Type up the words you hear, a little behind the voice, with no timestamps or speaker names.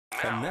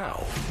And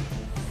now,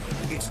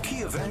 it's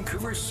Kia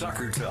Vancouver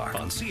Soccer Talk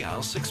on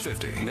CL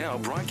 650. Now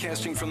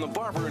broadcasting from the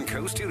Barber &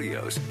 Co.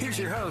 studios. Here's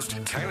your host,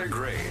 Tyler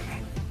Gray.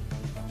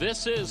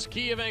 This is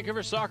Kia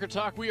Vancouver Soccer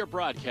Talk. We are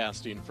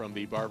broadcasting from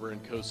the Barber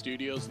 & Co.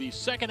 studios. The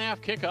second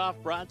half kickoff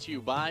brought to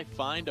you by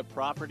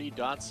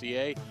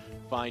findaproperty.ca.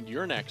 Find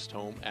your next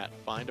home at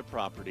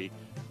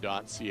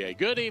findaproperty.ca.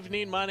 Good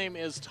evening. My name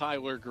is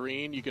Tyler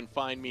Green. You can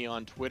find me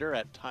on Twitter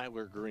at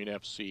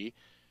TylerGreenFC.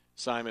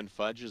 Simon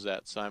Fudge is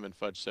at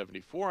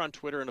SimonFudge74 on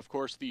Twitter. And, of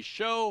course, the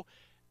show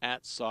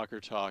at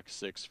Soccer Talk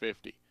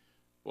 650.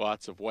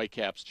 Lots of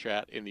Whitecaps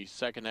chat in the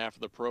second half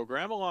of the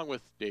program, along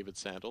with David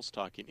Sandals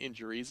talking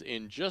injuries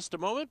in just a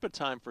moment. But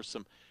time for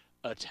some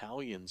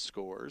Italian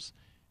scores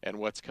and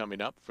what's coming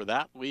up for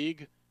that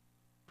league.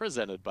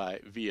 Presented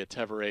by Via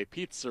Tevere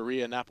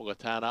Pizzeria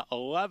Napoletana,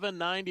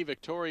 1190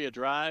 Victoria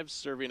Drive,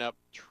 serving up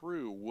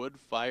true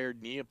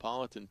wood-fired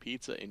Neapolitan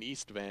pizza in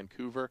East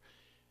Vancouver.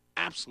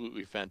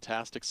 Absolutely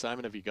fantastic.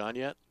 Simon, have you gone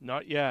yet?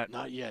 Not yet.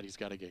 Not yet. He's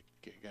got to get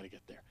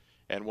there.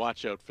 And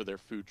watch out for their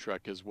food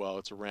truck as well.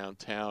 It's around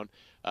town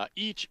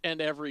each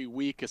and every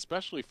week,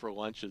 especially for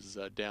lunches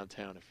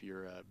downtown. If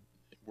you're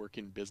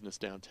working business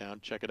downtown,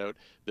 check it out,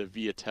 the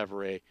Via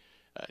Tevere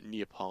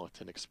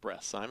Neapolitan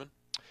Express. Simon?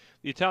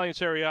 The Italian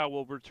Serie A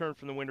will return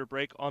from the winter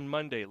break on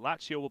Monday.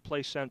 Lazio will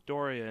play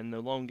Sampdoria in the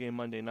lone game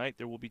Monday night.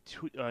 There will be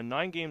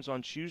 9 games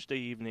on Tuesday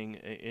evening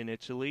in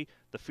Italy.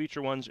 The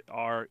feature ones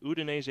are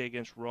Udinese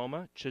against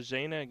Roma,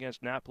 Cesena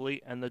against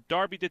Napoli, and the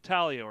Derby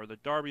d'Italia, or the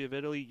Derby of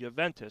Italy,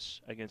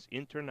 Juventus against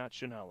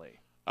Internazionale.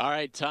 All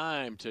right,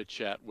 time to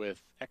chat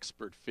with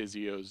expert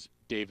physios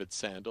David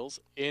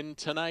Sandals. In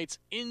tonight's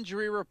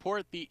injury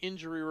report, the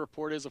injury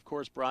report is, of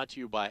course, brought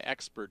to you by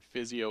Expert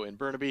Physio in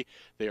Burnaby.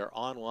 They are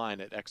online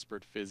at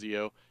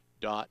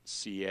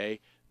expertphysio.ca.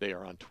 They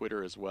are on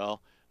Twitter as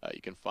well.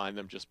 You can find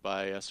them just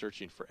by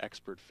searching for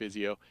Expert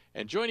Physio.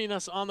 And joining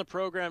us on the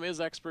program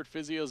is Expert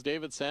Physio's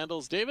David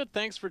Sandals. David,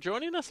 thanks for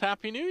joining us.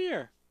 Happy New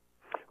Year.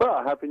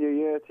 Well, Happy New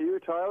Year to you,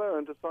 Tyler,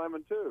 and to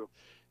Simon, too.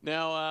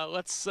 Now,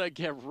 let's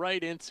get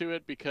right into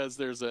it, because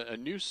there's a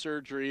new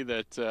surgery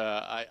that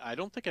I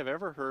don't think I've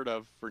ever heard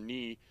of for a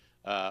knee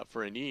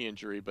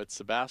injury, but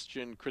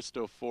Sebastian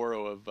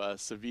Cristoforo of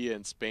Sevilla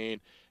in Spain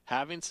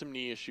having some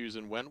knee issues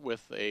and went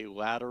with a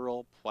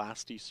lateral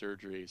plasty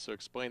surgery. So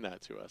explain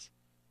that to us.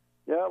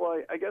 Yeah,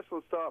 well, I guess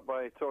we'll start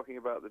by talking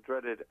about the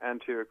dreaded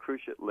anterior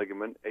cruciate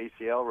ligament,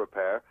 ACL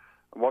repair,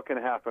 and what can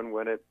happen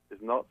when it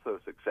is not so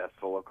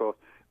successful. Of course,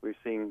 we've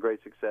seen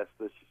great success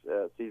this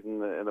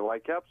season in the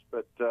Whitecaps,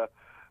 but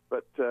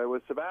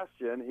with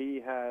Sebastian, he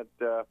had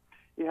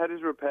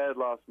his repaired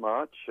last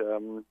March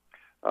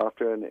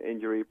after an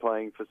injury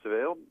playing for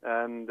Seville,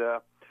 and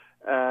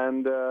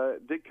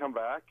did come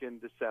back in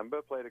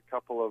December, played a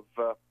couple of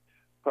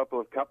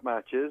cup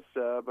matches,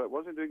 but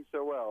wasn't doing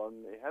so well,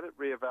 and they had it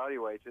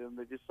reevaluated, and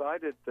they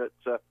decided that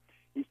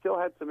he still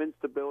had some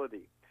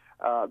instability.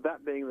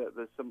 That being that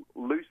there's some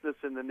looseness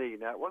in the knee.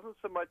 Now, it wasn't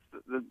so much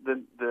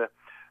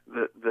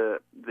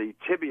the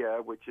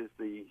tibia, which is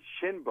the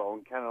shin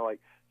bone, kind of like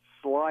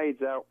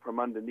slides out from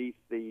underneath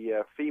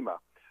the femur,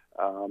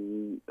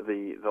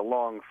 the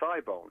long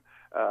thigh bone,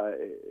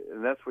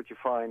 and that's what you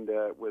find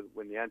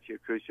when the anterior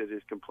cruciate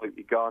is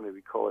completely gone.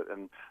 We call it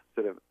an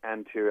sort of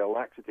anterior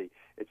laxity.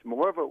 It's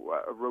more of a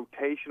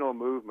rotational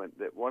movement.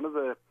 That one of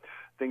the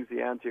things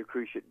the anterior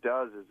cruciate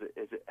does is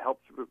it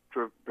helps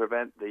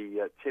prevent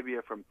the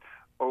tibia from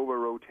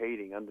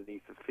over-rotating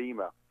underneath the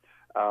femur.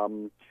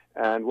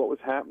 And what was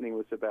happening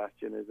with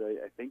Sebastian is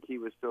I think he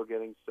was still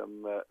getting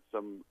some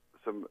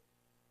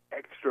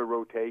extra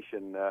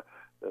rotation that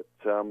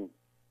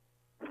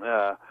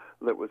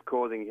was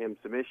causing him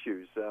some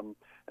issues.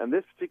 And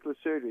this particular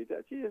surgery, it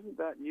actually isn't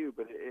that new,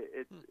 but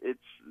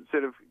it's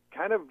sort of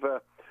kind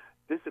of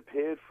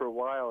disappeared for a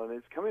while, and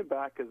it's coming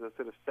back as a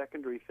sort of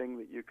secondary thing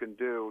that you can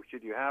do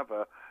should you have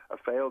a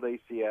failed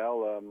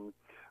ACL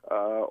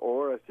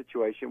or a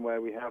situation where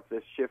we have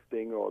this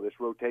shifting or this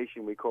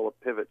rotation we call a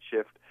pivot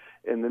shift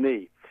in the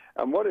knee.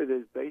 And what it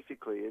is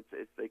basically,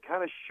 it's they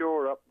kind of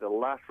shore up the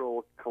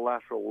lateral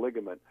collateral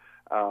ligament.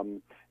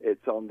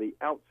 It's on the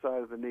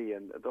outside of the knee,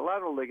 and the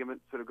lateral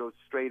ligament sort of goes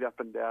straight up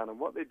and down. And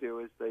what they do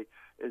is they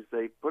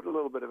put a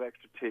little bit of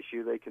extra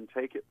tissue. They can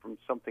take it from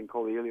something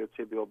called the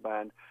iliotibial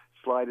band,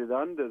 slide it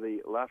under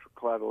the lateral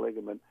collateral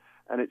ligament,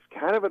 and it's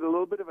kind of at a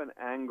little bit of an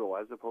angle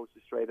as opposed to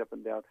straight up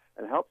and down,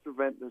 and helps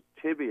prevent the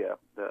tibia,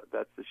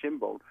 that's the shin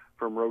bone,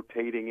 from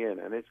rotating in.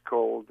 And it's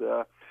called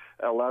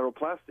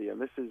lateralplasty, and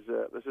this is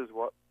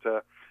what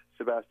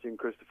Sebastian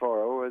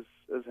Cristoforo has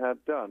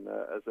had done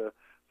as a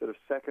sort of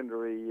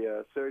secondary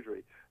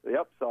surgery. The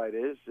upside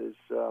is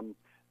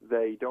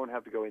they don't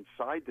have to go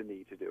inside the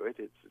knee to do it.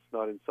 It's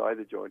not inside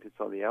the joint, it's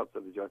on the outside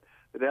of the joint.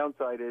 The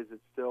downside is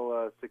it's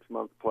still 6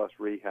 months plus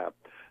rehab.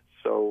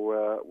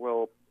 So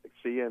we'll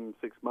see in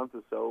 6 months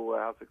or so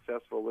how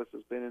successful this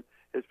has been in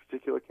his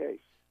particular case.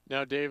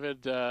 Now,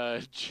 David,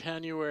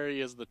 January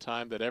is the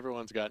time that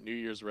everyone's got New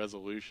Year's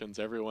resolutions.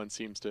 Everyone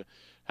seems to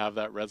have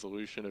that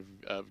resolution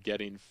of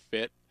getting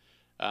fit.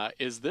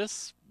 Is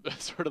this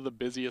sort of the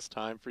busiest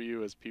time for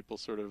you as people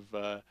sort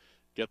of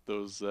get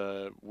those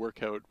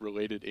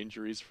workout-related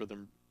injuries for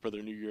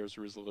their New Year's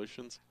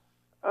resolutions?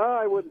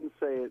 I wouldn't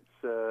say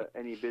it's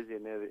any busier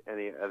than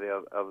any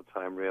other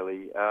time,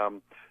 really.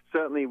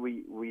 Certainly,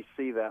 we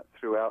see that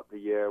throughout the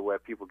year where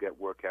people get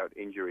workout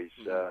injuries.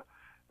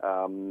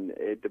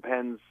 It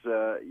depends.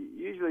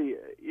 Usually,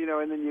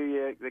 in the new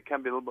year, there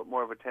can be a little bit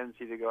more of a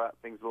tendency to go at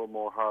things a little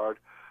more hard,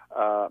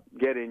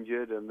 get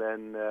injured, and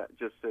then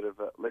just sort of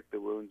lick the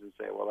wounds and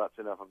say, "Well, that's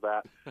enough of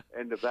that."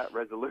 End of that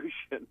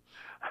resolution.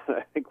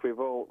 I think we've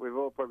all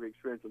probably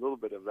experienced a little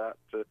bit of that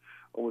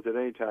almost at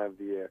any time of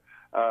the year.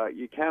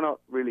 You cannot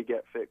really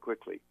get fit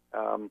quickly.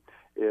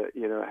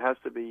 It has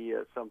to be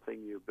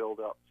something you build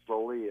up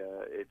slowly.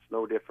 It's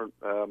no different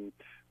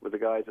with the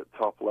guys at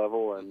top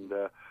level, and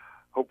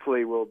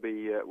hopefully we'll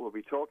be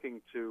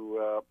talking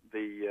to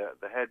the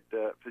head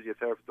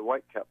physiotherapist, the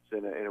Whitecaps,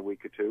 in a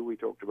week or two. We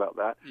talked about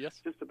that.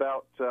 Yes. Just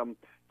about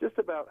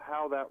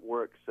how that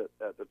works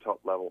at the top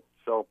level.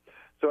 So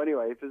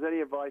anyway, if there's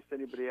any advice to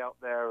anybody out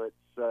there,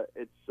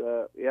 it's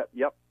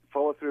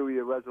follow through with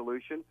your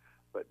resolution,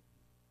 but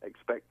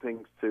expect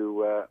things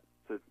to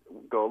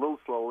go a little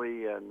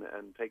slowly and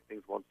take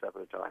things one step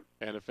at a time.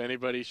 And if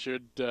anybody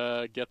should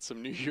get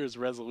some New Year's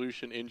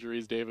resolution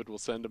injuries, David, we'll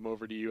send them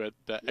over to you at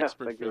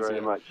Expert thank Physio. you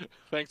very much.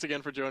 Thanks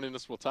again for joining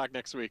us. We'll talk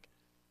next week.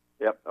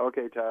 Yep.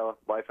 Okay, Tyler.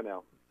 Bye for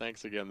now.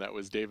 Thanks again. That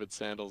was David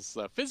Sandals,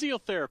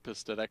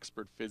 physiotherapist at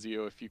Expert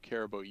Physio. If you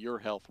care about your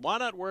health, why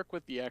not work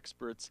with the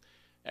experts?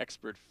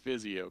 Expert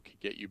Physio can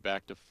get you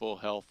back to full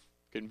health.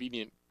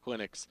 Convenient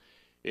clinics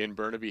in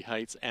Burnaby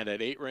Heights and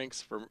at 8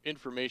 Rinks. For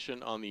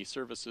information on the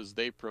services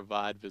they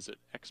provide, visit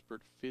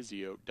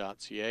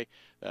expertphysio.ca.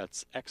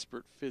 That's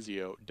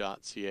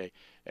expertphysio.ca.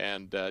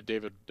 And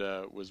David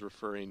was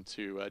referring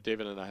to,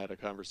 David and I had a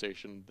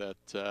conversation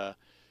that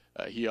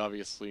he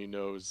obviously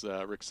knows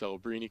Rick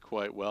Celebrini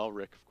quite well.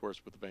 Rick, of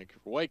course, with the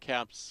Vancouver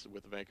Whitecaps,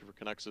 with the Vancouver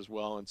Canucks as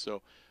well. And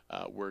so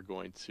we're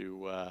going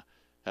to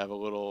have a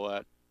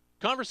little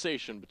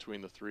conversation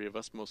between the three of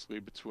us, mostly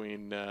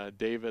between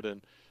David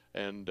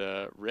and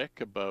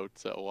Rick, about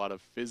a lot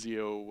of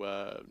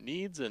physio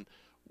needs and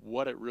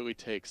what it really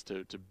takes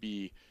to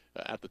be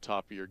at the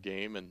top of your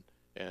game,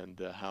 and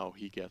how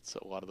he gets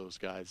a lot of those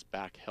guys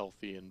back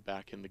healthy and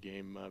back in the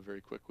game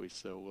very quickly.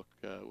 So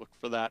look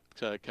for that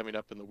coming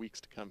up in the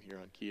weeks to come here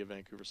on Kia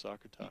Vancouver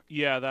Soccer Talk.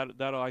 Yeah,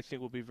 that I think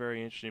will be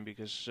very interesting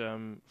because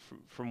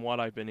from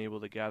what I've been able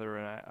to gather,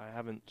 and I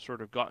haven't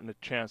sort of gotten a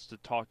chance to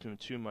talk to him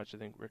too much, I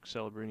think Rick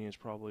Celebrini is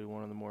probably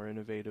one of the more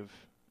innovative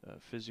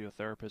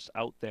physiotherapists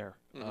out there.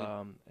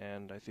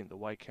 And I think the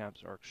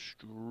Whitecaps are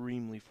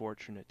extremely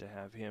fortunate to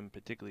have him,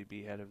 particularly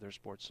be head of their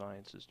sports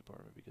sciences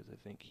department, because I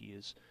think he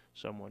is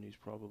someone who's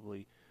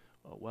probably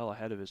well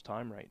ahead of his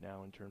time right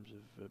now in terms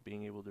of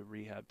being able to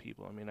rehab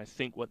people. I mean, I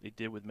think what they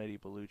did with Mehdi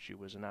Bellucci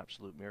was an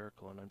absolute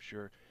miracle, and I'm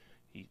sure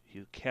he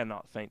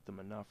cannot thank them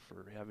enough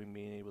for having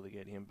been able to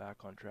get him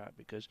back on track,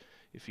 because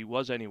if he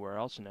was anywhere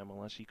else in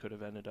MLS, he could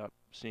have ended up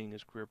seeing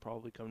his career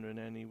probably come to an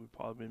end. He would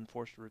probably been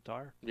forced to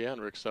retire. Yeah,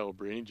 and Rick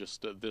Celebrini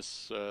just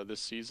this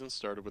season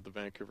started with the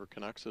Vancouver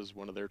Canucks as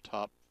one of their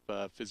top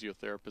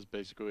physiotherapists,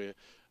 basically,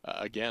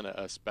 again,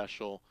 a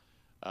special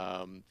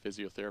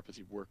physiotherapist.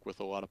 He worked with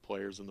a lot of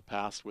players in the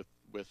past with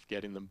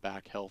getting them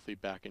back healthy,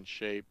 back in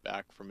shape,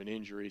 back from an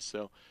injury,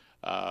 so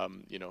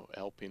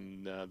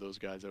helping those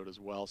guys out as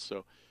well.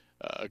 So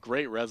a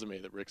great resume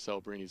that Rick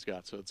Celebrini's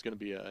got. So it's going to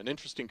be an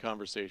interesting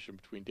conversation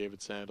between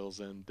David Sandals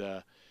and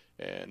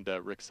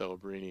Rick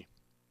Celebrini,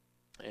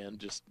 and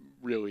just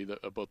really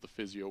about the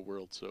physio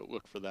world. So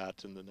look for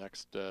that in the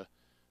next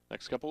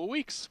couple of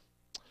weeks.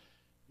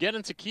 Get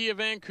into Kia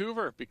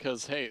Vancouver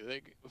because,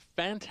 hey,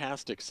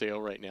 fantastic sale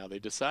right now. They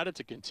decided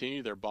to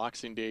continue their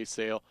Boxing Day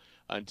sale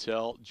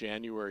until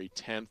January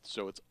 10th,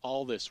 so it's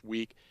all this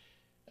week.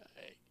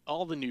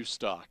 All the new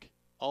stock,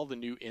 all the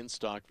new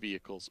in-stock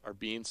vehicles are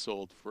being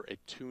sold for a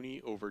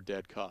toonie over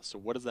dead cost. So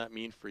what does that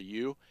mean for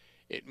you?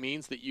 It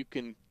means that you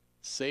can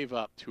save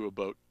up to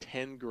about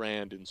 10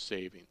 grand in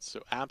savings.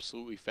 So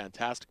absolutely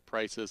fantastic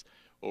prices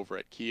over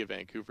at Kia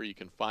Vancouver. You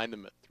can find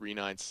them at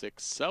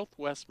 396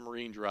 Southwest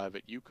Marine Drive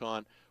at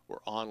Yukon, or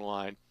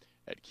online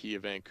at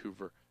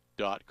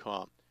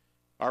KiaVancouver.com.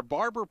 Our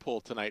Barber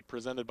Poll tonight,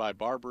 presented by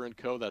Barber &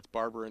 Co. That's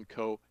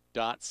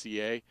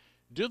barberandco.ca.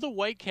 Do the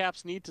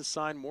Whitecaps need to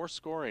sign more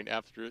scoring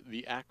after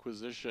the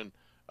acquisition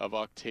of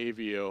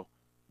Octavio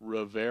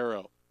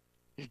Rivero?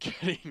 You're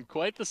getting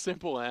quite the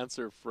simple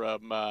answer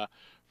from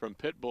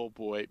Pitbull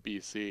Boy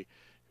BC,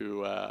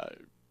 who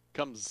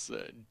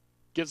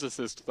gives us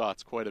his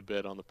thoughts quite a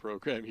bit on the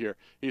program here.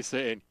 He's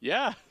saying,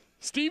 yeah,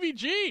 Stevie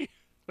G.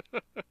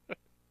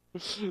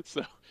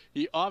 So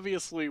he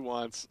obviously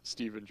wants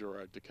Steven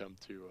Gerrard to come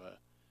to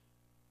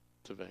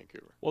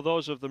Vancouver. Well,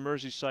 those of the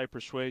Merseyside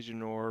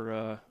persuasion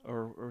or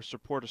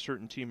support a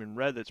certain team in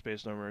red that's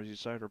based on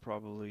Merseyside are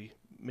probably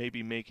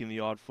maybe making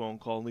the odd phone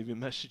call, leaving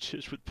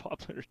messages with Bob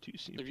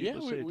Lenarduzzi. Yeah,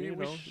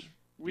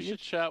 we should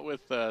chat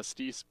with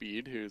Steve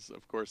Speed, who's,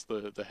 of course,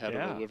 the head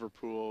of the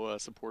Liverpool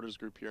supporters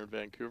group here in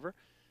Vancouver.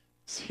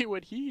 See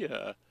what he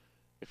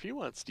if you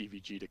want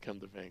Stevie G to come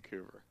to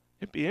Vancouver.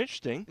 It'd be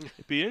interesting.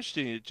 It'd be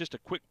interesting. Just a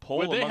quick poll.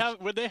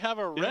 Would they have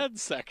a red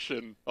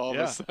section all of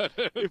a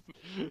sudden?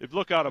 It'd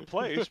look out of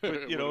place, but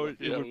it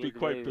would be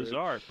quite weird.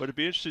 bizarre. But it'd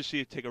be interesting to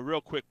see take a real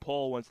quick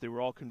poll once they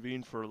were all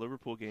convened for a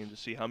Liverpool game to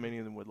see how many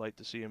of them would like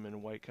to see him in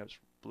Whitecaps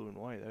blue and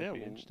white. That'd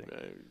be interesting.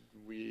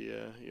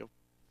 We'll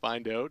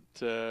find out.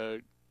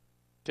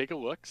 Take a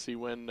look, see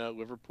when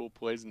Liverpool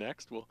plays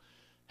next. We'll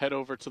head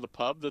over to the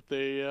pub that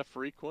they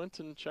frequent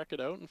and check it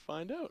out and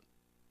find out.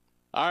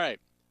 All right.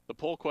 The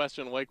poll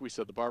question, like we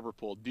said, the Barber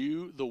poll.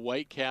 Do the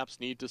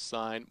Whitecaps need to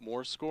sign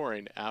more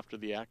scoring after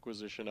the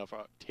acquisition of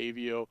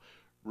Octavio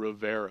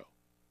Rivero?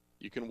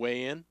 You can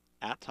weigh in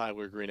at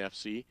Tyler Green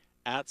FC,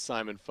 at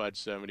Simon Fudge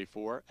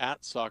 74,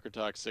 at Soccer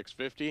Talk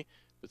 650.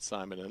 But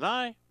Simon and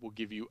I will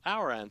give you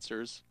our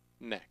answers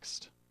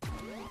next.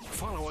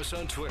 Follow us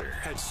on Twitter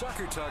at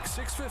Soccer Talk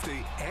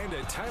 650 and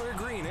at Tyler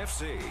Green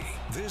FC.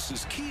 This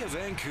is Kia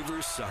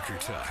Vancouver Soccer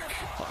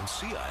Talk on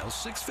CIL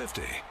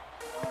 650.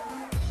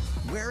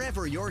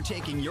 Wherever you're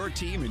taking your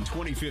team in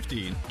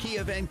 2015,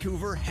 Kia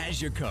Vancouver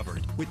has you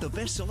covered with the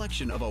best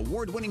selection of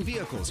award-winning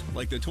vehicles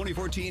like the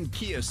 2014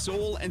 Kia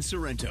Soul and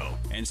Sorento,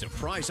 and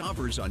surprise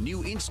offers on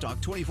new in-stock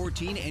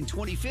 2014 and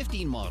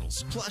 2015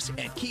 models. Plus,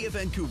 at Kia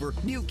Vancouver,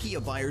 new Kia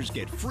buyers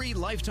get free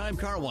lifetime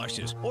car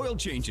washes, oil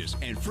changes,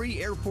 and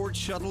free airport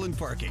shuttle and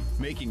parking,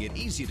 making it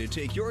easy to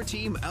take your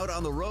team out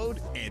on the road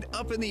and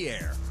up in the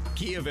air.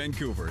 Kia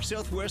Vancouver,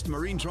 Southwest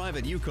Marine Drive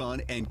at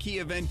Yukon, and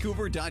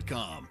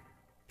KiaVancouver.com.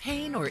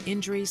 Pain or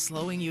injury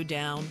slowing you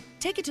down?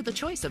 Take it to the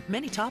choice of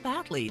many top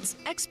athletes,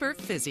 Expert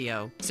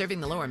Physio. Serving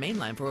the Lower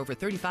Mainland for over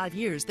 35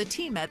 years, the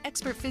team at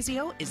Expert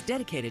Physio is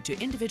dedicated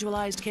to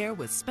individualized care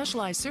with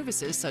specialized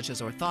services such as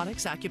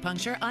orthotics,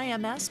 acupuncture,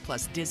 IMS,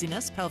 plus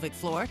dizziness, pelvic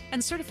floor,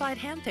 and certified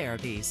hand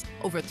therapies.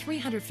 Over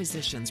 300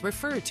 physicians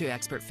referred to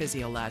Expert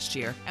Physio last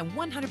year, and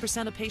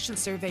 100% of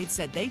patients surveyed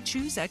said they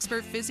choose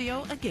Expert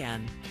Physio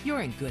again.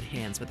 You're in good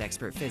hands with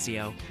Expert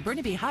Physio.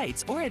 Burnaby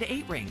Heights or at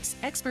 8 Rinks,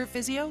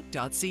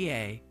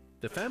 expertphysio.ca.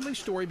 The family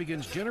story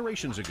begins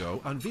generations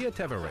ago on Via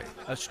Tevere,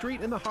 a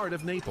street in the heart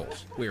of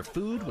Naples, where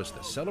food was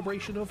the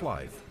celebration of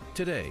life.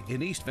 Today,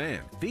 in East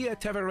Van, Via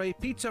Tevere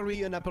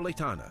Pizzeria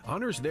Napoletana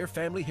honors their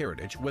family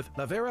heritage with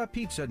La Vera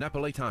Pizza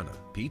Napoletana,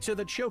 pizza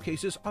that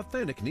showcases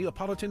authentic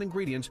Neapolitan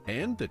ingredients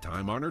and the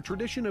time-honored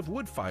tradition of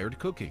wood-fired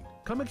cooking.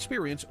 Come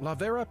experience La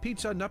Vera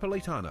Pizza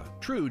Napoletana,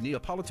 true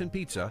Neapolitan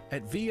pizza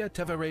at Via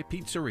Tevere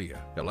Pizzeria,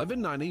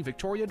 1190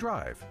 Victoria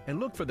Drive, and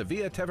look for the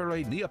Via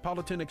Tevere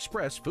Neapolitan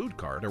Express food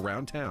cart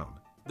around town.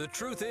 The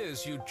truth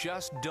is, you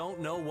just don't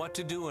know what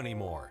to do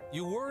anymore.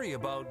 You worry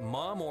about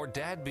mom or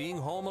dad being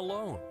home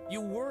alone.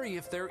 You worry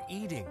if they're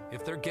eating,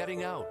 if they're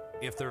getting out,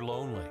 if they're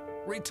lonely.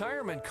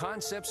 Retirement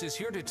Concepts is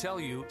here to tell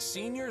you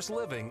seniors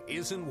living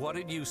isn't what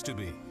it used to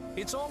be.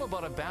 It's all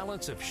about a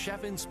balance of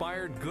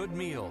chef-inspired good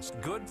meals,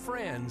 good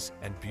friends,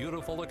 and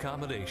beautiful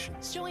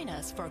accommodations. Join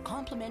us for a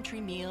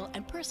complimentary meal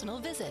and personal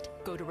visit.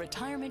 Go to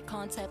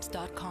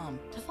retirementconcepts.com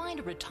to find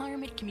a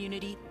retirement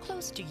community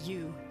close to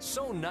you.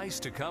 So nice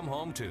to come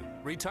home to.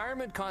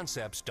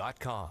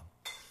 retirementconcepts.com.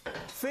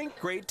 Think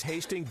great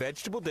tasting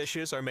vegetable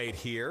dishes are made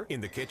here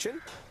in the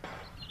kitchen?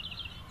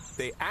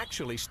 They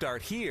actually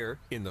start here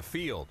in the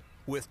field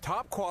with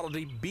top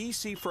quality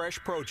BC fresh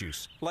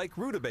produce like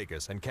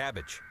rutabagas and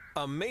cabbage.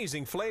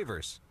 Amazing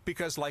flavors,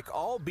 because like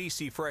all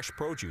BC fresh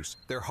produce,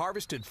 they're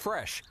harvested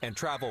fresh and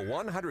travel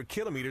 100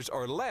 kilometers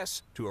or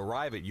less to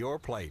arrive at your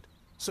plate.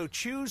 So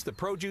choose the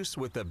produce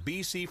with the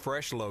BC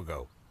Fresh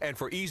logo. And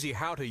for easy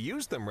how to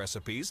use them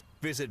recipes,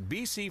 visit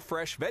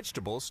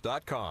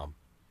bcfreshvegetables.com.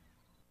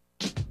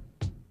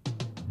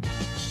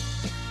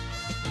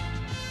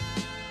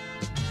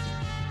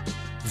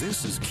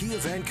 This is Kia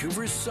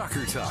Vancouver's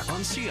Soccer Talk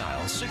on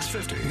CIL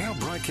 650. Now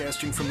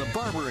broadcasting from the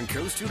Barber &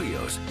 Co.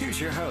 studios. Here's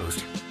your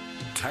host,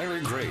 Tyler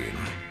Green.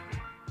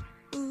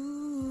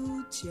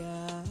 Ooh,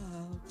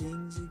 child,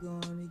 things are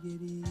gonna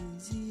get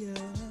easier.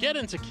 Get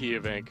into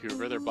Kia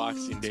Vancouver. Their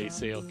Boxing Day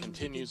sale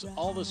continues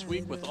all this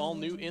week with all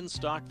new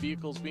in-stock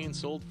vehicles being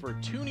sold for a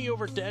toonie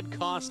over dead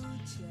cost.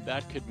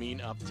 That could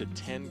mean up to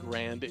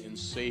 $10,000 in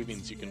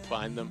savings. You can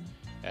find them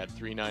at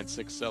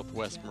 396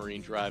 Southwest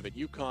Marine Drive at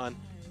Yukon,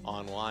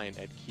 online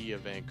at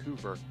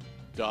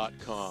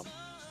KiaVancouver.com.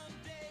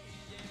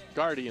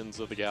 Guardians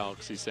of the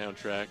Galaxy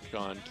soundtrack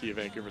on Kia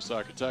Vancouver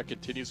Soccer Talk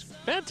continues.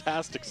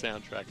 Fantastic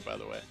soundtrack, by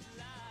the way.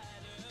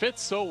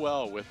 Fits so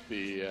well with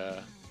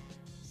the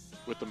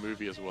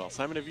movie as well.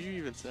 Simon, have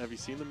you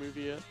seen the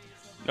movie yet?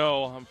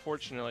 No,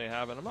 unfortunately I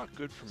haven't. I'm not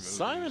good for movies.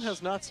 Simon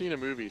has not seen a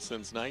movie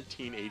since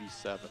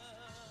 1987.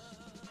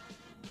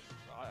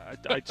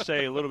 I'd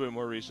say a little bit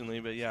more recently,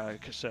 but yeah,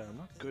 like I said, I'm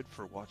not good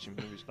for watching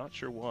movies. Not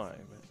sure why.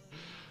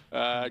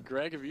 But.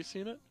 Greg, have you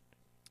seen it?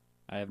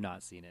 I have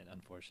not seen it,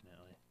 unfortunately.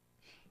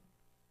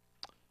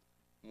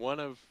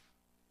 One of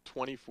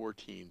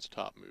 2014's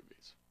top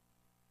movies.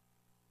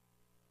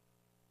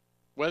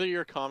 Whether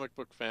you're a comic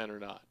book fan or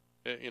not,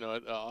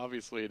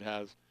 obviously it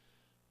has,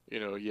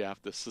 you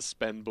have to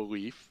suspend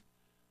belief,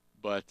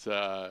 but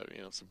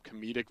some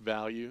comedic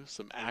value,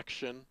 some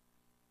action.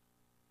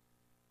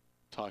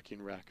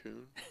 talking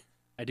raccoon.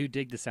 I do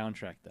dig the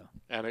soundtrack, though.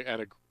 And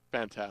a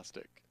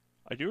fantastic.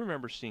 I do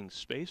remember seeing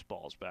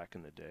Spaceballs back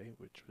in the day,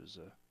 which was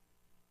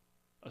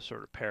a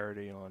sort of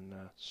parody on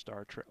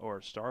Star Trek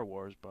or Star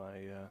Wars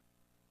by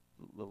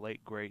the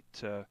late great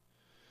the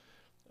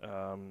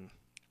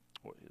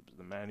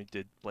man who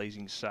did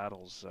Blazing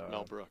Saddles.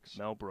 Mel Brooks.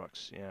 Mel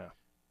Brooks, yeah.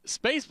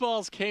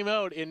 Spaceballs came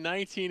out in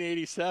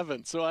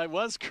 1987, so I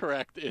was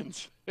correct in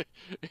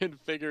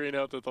figuring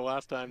out that the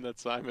last time that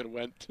Simon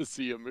went to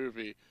see a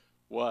movie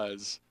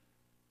was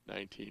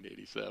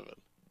 1987.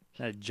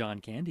 That had John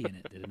Candy in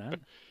it, did it not?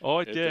 Oh,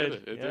 it did.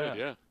 It did,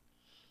 yeah.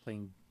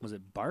 Playing, was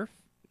it Barf?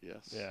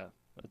 Yes. Yeah.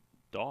 A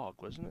dog,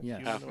 wasn't it? Yeah.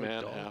 Half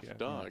man, half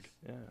dog.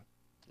 Yeah.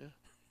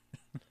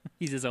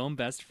 He's his own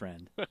best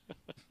friend.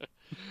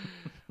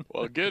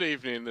 Well, good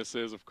evening. This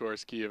is, of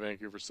course, Kia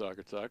Vancouver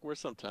Soccer Talk, where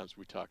sometimes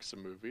we talk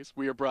some movies.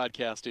 We are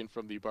broadcasting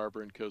from the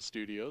Barber & Co.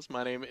 studios.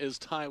 My name is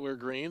Tyler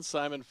Green,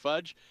 Simon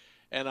Fudge,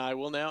 and I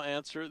will now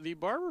answer the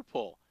Barber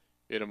poll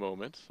in a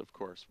moment. Of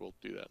course, we'll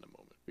do that in a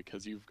moment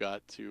because you've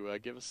got to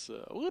give us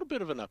a little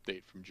bit of an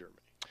update from Germany.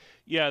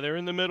 Yeah, they're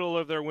in the middle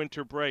of their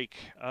winter break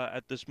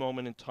at this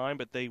moment in time,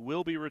 but they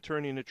will be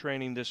returning to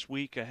training this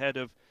week ahead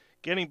of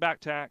getting back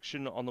to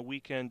action on the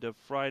weekend of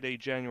Friday,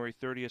 January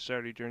 30th,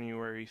 Saturday,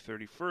 January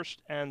 31st,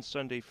 and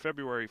Sunday,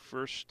 February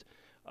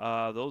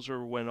 1st. Those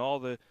are when all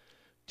the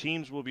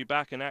teams will be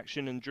back in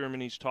action in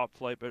Germany's top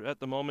flight. But at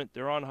the moment,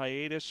 they're on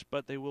hiatus,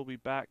 but they will be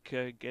back,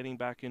 getting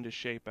back into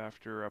shape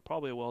after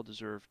probably a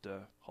well-deserved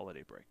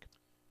holiday break.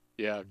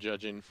 Yeah,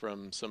 judging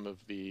from some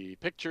of the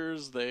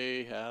pictures,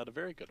 they had a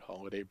very good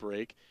holiday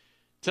break.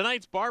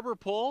 Tonight's Barber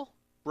poll,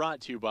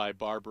 brought to you by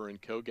Barber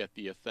 & Co. Get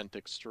the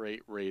authentic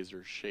straight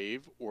razor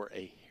shave or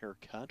a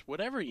haircut,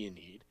 whatever you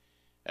need,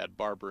 at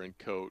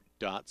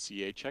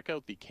barberandco.ca. Check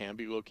out the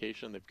Canby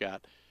location. They've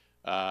got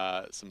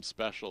some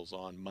specials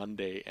on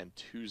Monday and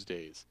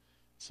Tuesdays.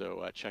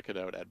 So check it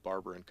out at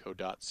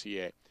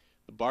barberandco.ca.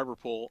 The Barber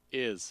poll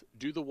is,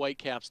 do the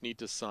Whitecaps need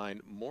to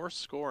sign more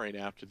scoring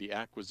after the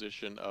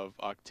acquisition of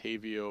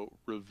Octavio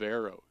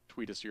Rivero?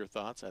 Tweet us your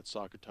thoughts at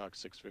Soccer Talk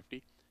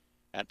 650.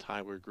 At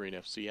Tyler Green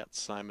FC, at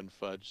Simon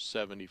Fudge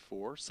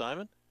 74.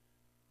 Simon,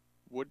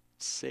 what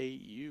say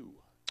you?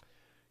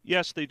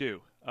 Yes, they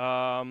do.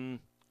 The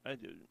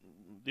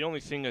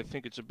only thing I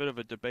think it's a bit of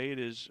a debate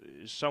is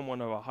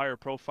someone of a higher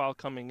profile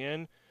coming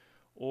in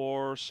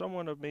or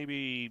someone of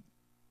maybe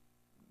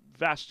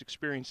vast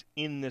experience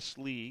in this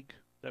league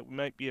that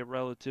might be a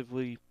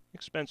relatively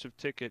expensive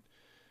ticket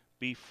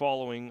be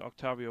following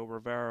Octavio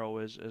Rivero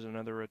as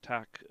another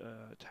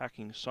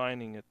attacking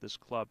signing at this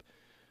club.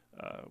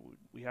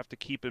 We have to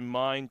keep in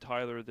mind,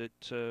 Tyler, that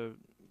the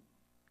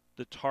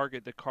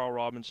target that Carl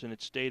Robinson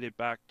had stated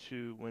back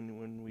to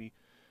when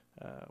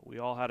we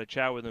all had a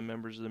chat with him,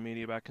 members of the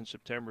media back in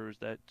September, is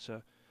that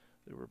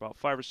there were about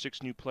 5 or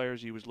 6 new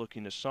players he was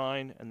looking to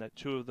sign, and that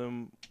 2 of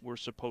them were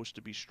supposed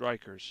to be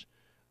strikers.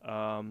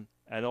 And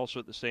also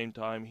at the same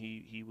time,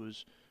 he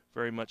was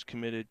very much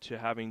committed to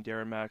having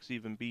Darren Maddox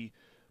even be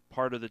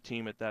part of the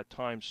team at that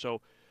time.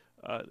 So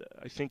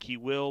I think he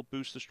will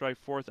boost the strike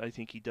force. I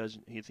think he does.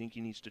 I think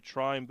he needs to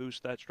try and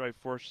boost that strike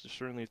force,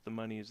 certainly if the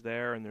money is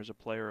there and there's a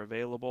player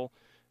available.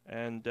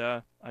 And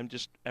I'm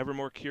just ever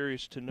more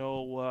curious to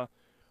know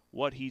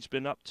what he's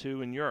been up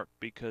to in Europe,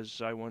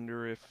 because I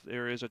wonder if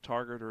there is a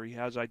target or he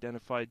has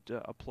identified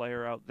a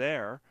player out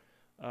there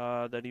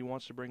that he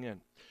wants to bring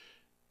in.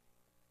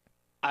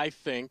 I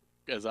think,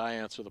 as I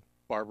answer the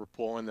Barber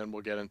poll, and then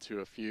we'll get into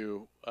a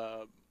few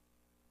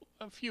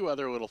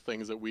other little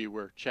things that we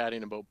were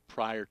chatting about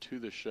prior to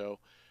the show.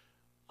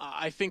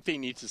 I think they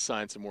need to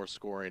sign some more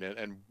scoring,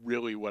 and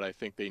really what I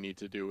think they need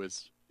to do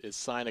is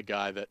sign a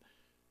guy that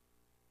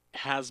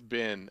has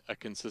been a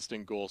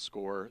consistent goal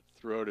scorer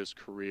throughout his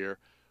career,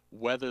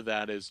 whether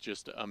that is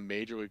just a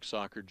Major League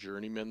Soccer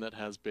journeyman that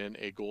has been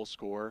a goal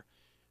scorer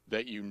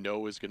that you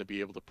know is going to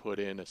be able to put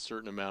in a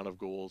certain amount of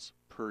goals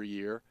per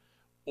year,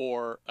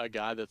 or a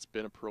guy that's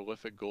been a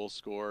prolific goal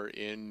scorer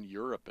in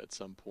Europe at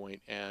some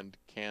point and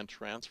can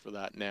transfer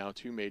that now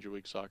to Major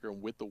League Soccer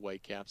and with the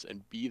Whitecaps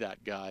and be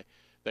that guy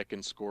that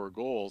can score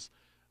goals.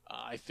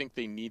 I think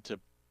they need to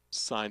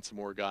sign some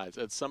more guys.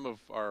 As some of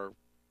our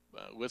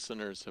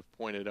listeners have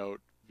pointed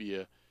out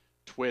via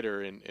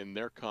Twitter in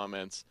their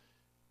comments,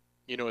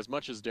 you know, as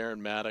much as Darren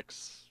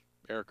Maddox,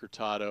 Eric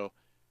Hurtado,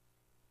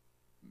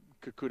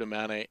 Kekuta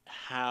Mane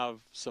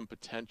have some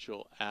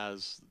potential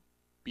as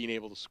being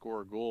able to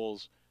score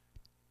goals,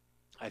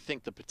 I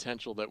think the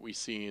potential that we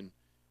see in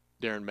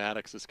Darren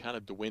Maddox is kind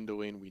of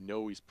dwindling. We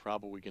know he's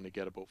probably going to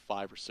get about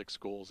 5 or 6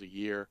 goals a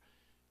year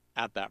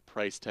at that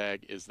price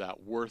tag. Is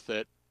that worth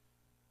it?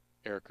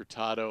 Eric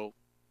Hurtado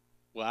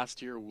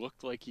last year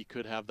looked like he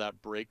could have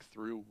that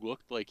breakthrough,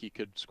 looked like he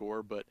could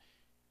score, but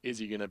is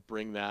he going to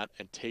bring that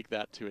and take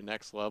that to a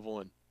next level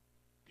and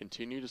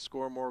continue to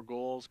score more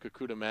goals?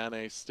 Kekuta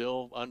Mane,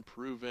 still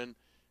unproven,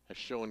 has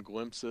shown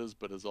glimpses,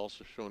 but has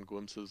also shown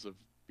glimpses of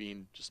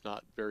being just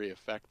not very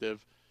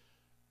effective.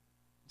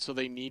 So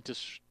they need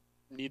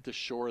to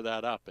shore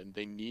that up, and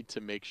they need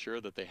to make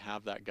sure that they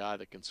have that guy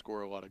that can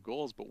score a lot of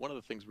goals. But one of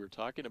the things we were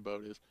talking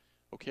about is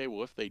okay,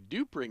 well, if they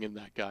do bring in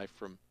that guy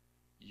from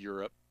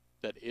Europe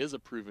that is a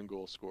proven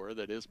goal scorer,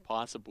 that is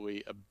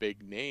possibly a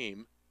big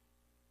name,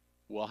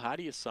 well, how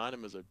do you sign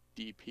him as a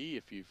DP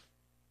if you've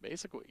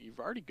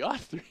already got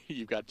three?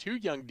 You've got two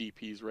young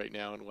DPs right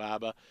now in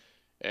Laba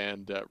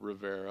and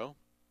Rivero.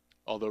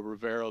 Although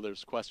Rivero,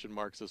 there's question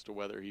marks as to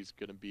whether he's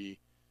going to be,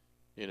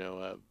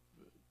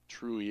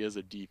 truly is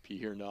a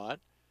DP or not.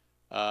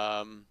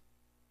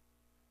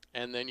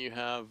 And then you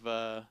have,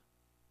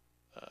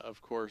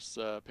 of course,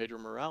 Pedro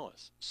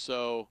Morales.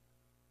 So,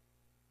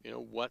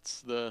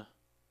 what's the,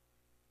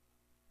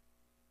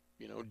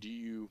 do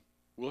you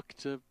look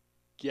to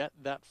get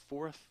that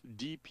fourth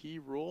DP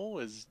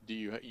role? Do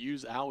you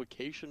use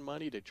allocation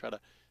money to try to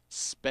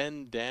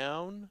spend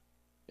down?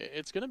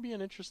 It's going to be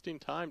an interesting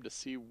time to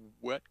see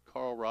what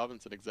Carl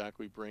Robinson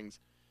exactly brings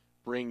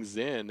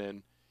in.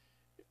 And,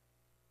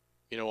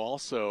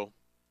 also,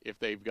 if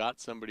they've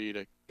got somebody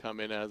to come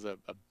in as a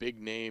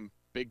big name,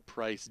 big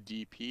price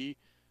DP,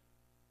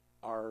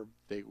 are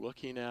they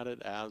looking at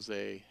it as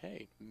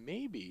hey,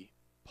 maybe,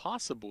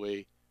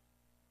 possibly,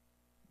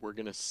 we're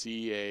going to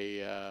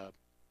see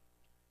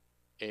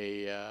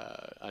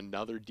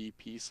another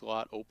DP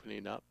slot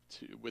opening up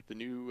with the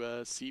new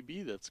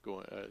CBA that's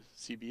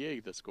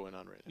going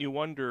on right now. You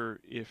wonder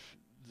if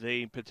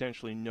they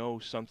potentially know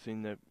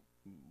something that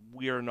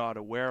we are not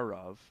aware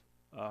of,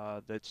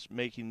 that's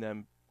making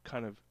them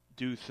kind of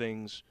do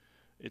things.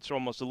 It's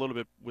almost a little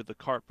bit with the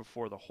cart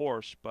before the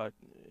horse, but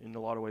in a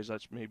lot of ways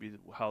that's maybe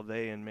how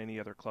they and many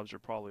other clubs are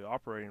probably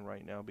operating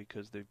right now,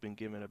 because they've been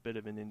given a bit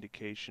of an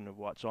indication of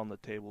what's on the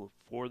table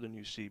for the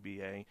new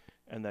CBA,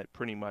 and that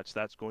pretty much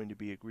that's going to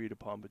be agreed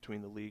upon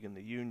between the league and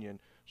the union.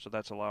 So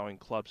that's allowing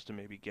clubs to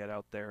maybe get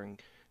out there and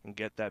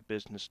get that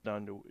business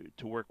done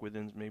to work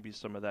within maybe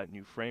some of that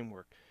new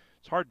framework.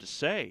 It's hard to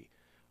say.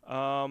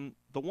 The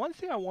one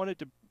thing I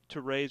wanted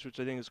to raise, which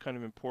I think is kind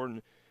of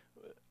important,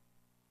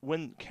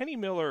 when Kenny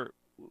Miller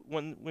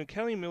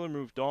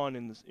moved on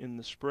in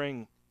the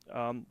spring,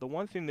 the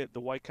one thing that the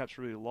Whitecaps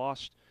really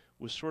lost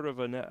was sort of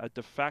a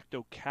de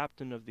facto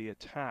captain of the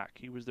attack.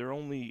 He was their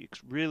only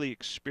really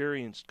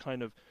experienced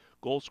kind of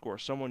goal scorer,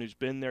 someone who's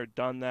been there,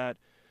 done that,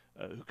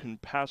 who can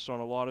pass on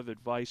a lot of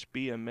advice,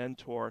 be a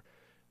mentor.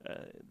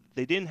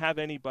 They didn't have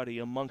anybody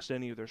amongst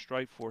any of their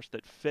strike force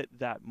that fit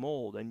that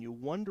mold, and you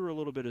wonder a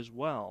little bit as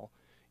well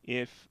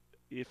if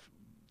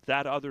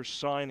that other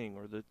signing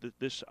or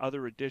this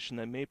other addition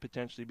that may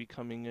potentially be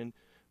coming in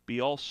be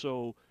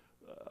also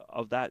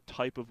of that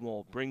type of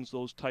mold, brings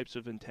those types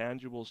of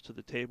intangibles to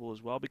the table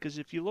as well. Because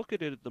if you look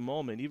at it at the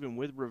moment, even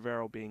with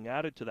Rivero being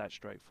added to that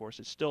strike force,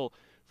 it's still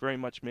very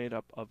much made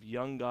up of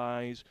young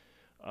guys,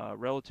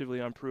 relatively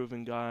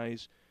unproven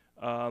guys,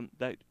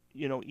 that,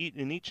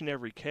 in each and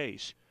every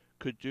case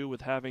could do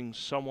with having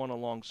someone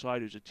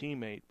alongside who's a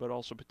teammate, but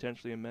also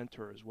potentially a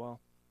mentor as well.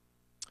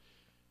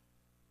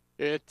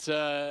 It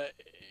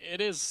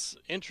is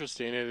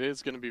interesting. It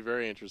is going to be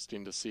very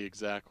interesting to see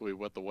exactly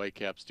what the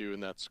Whitecaps do in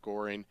that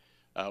scoring.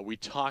 We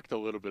talked a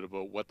little bit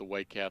about what the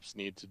Whitecaps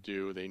need to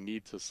do. They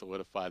need to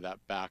solidify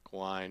that back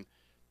line,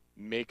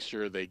 make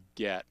sure they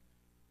get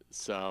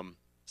some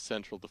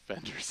central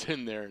defenders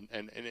in there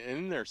and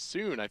in there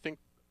soon. I think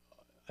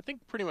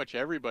pretty much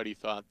everybody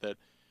thought that,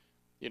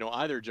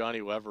 either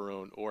Johnny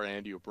Leverone or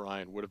Andy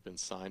O'Brien would have been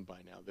signed by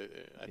now.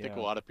 I think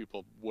a lot of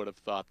people would have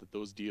thought that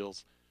those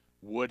deals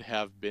would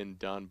have been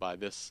done by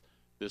this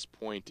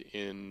point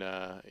in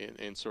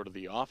sort of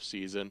the off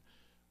season.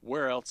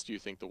 Where else do you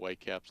think the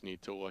Whitecaps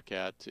need to look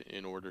at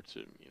in order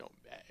to,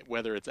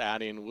 whether it's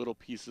adding little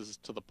pieces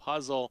to the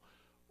puzzle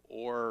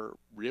or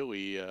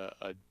really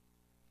a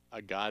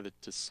guy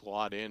to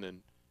slot in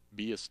and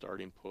be a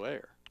starting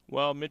player?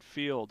 Well,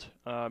 midfield,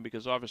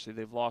 because obviously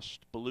they've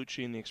lost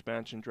Bellucci in the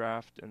expansion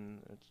draft,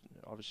 and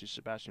obviously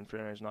Sebastian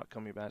Ferrer is not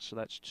coming back, so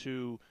that's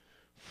two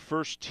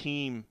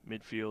first-team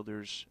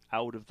midfielders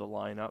out of the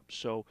lineup.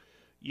 So,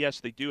 yes,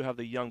 they do have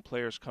the young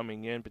players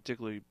coming in,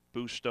 particularly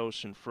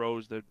Bustos and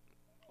Froze, that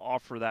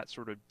offer that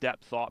sort of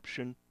depth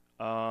option.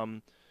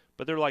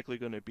 But they're likely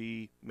going to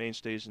be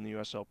mainstays in the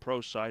USL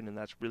Pro side, and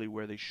that's really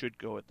where they should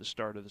go at the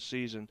start of the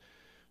season.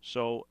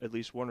 So at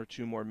least one or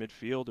two more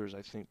midfielders,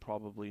 I think,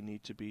 probably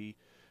need to be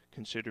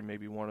considered.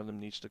 Maybe one of them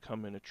needs to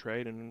come in a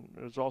trade. And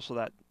there's also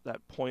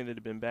that point that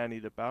had been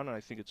bandied about, and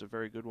I think it's a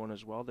very good one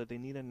as well, that they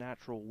need a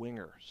natural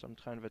winger, some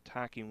kind of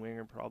attacking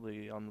winger,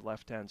 probably on the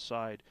left-hand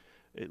side,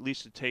 at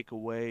least to take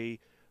away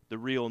the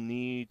real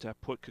need to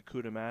put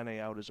Kekuta Mane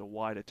out as a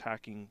wide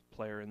attacking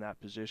player in that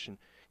position.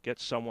 Get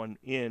someone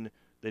in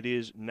that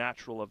is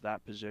natural of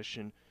that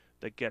position,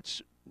 that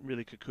gets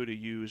really Kekuta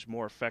used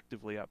more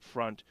effectively up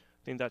front.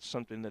 I think that's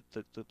something that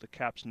the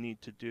Caps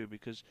need to do,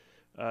 because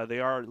they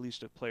are at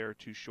least a player or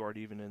two short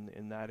even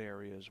in that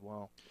area as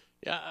well.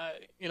 Yeah,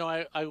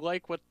 I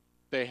like what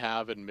they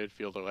have in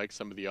midfield. I like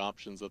some of the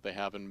options that they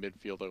have in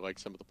midfield. I like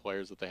some of the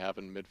players that they have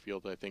in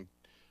midfield. I think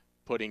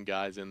putting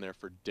guys in there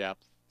for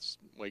depth,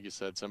 like you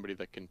said, somebody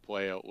that can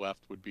play out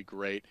left would be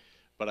great.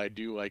 But I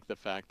do like the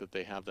fact that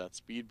they have that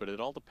speed. But it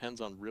all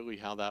depends on really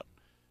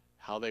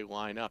how they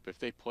line up. If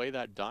they play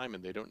that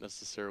diamond, they don't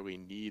necessarily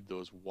need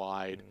those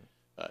wide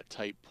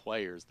type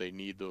players. They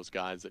need those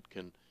guys that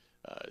can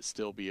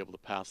still be able to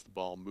pass the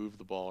ball, move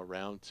the ball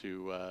around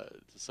to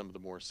some of the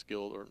more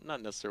skilled, or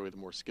not necessarily the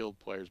more skilled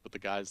players, but the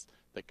guys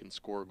that can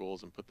score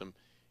goals and put them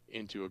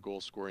into a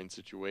goal-scoring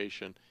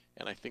situation.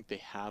 And I think they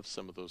have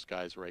some of those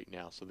guys right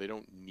now, so they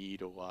don't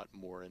need a lot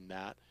more in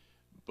that.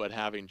 But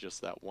having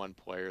just that one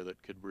player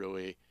that could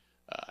really,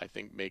 I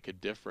think, make a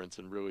difference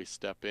and really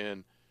step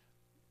in,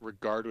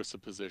 regardless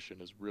of position,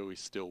 is really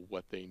still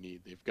what they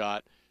need. They've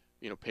got,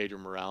 Pedro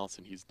Morales,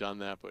 and he's done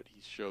that, but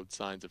he showed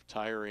signs of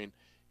tiring.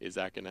 Is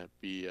that going to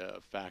be a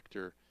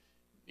factor?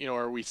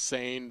 Are we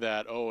saying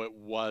that, it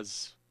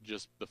was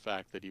just the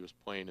fact that he was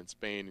playing in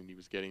Spain and he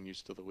was getting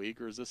used to the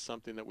league, or is this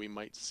something that we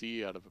might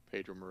see out of a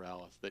Pedro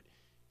Morales, that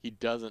he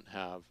doesn't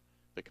have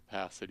the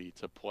capacity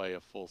to play a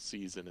full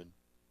season and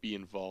be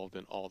involved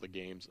in all the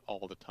games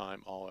all the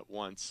time, all at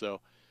once? So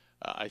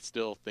I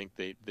still think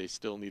they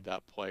still need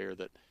that player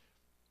that,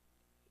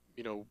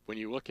 when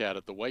you look at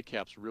it, the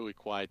Whitecaps really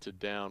quieted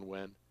down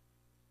when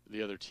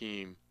the other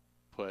team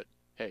put,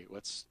 hey,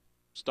 let's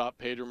stop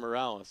Pedro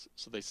Morales.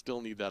 So they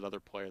still need that other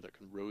player that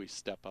can really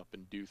step up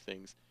and do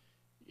things,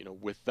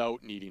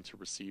 without needing to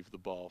receive the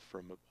ball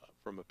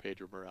from a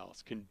Pedro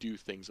Morales, can do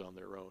things on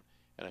their own.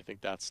 And I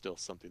think that's still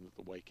something that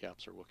the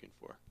Whitecaps are looking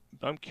for.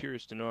 I'm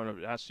curious to know, and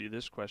I've asked you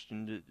this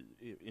question,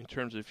 in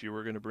terms of if you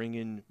were going to bring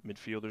in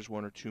midfielders,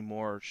 one or two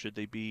more, should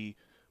they be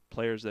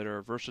players that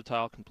are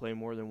versatile, can play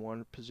more than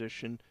one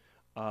position,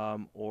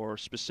 or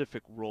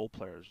specific role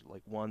players,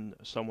 like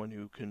someone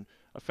who can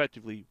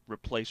effectively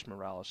replace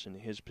Morales in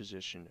his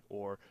position,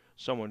 or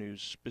someone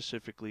who's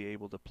specifically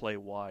able to play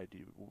wide?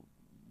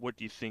 What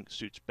do you think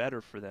suits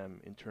better for them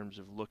in terms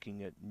of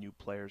looking at new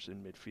players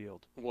in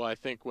midfield? Well, I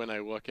think when I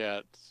look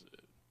at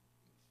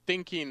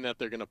thinking that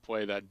they're going to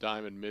play that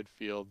diamond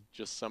midfield,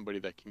 just somebody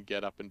that can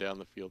get up and down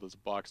the field as a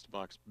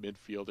box-to-box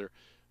midfielder,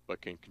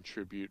 but can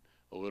contribute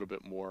a little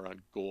bit more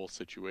on goal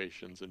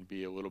situations and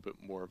be a little bit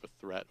more of a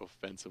threat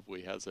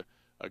offensively, has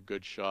a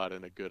good shot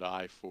and a good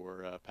eye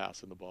for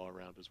passing the ball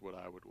around, is what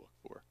I would look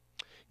for.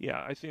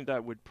 Yeah, I think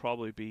that would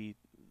probably be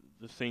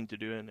the thing to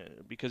do,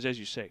 because as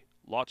you say,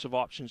 lots of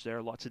options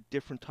there, lots of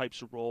different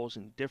types of roles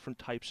and different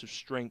types of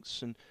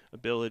strengths and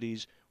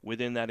abilities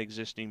within that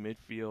existing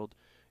midfield.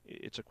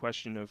 It's a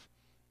question of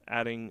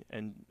adding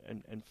and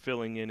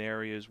filling in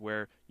areas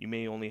where you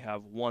may only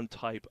have one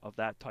type of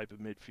that type of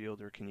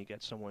midfielder. Can you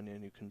get someone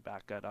in who can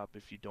back that up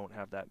if you don't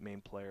have that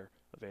main player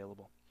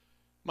available?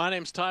 My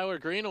name's Tyler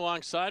Green.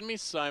 Alongside me,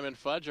 Simon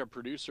Fudge, our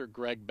producer,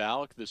 Greg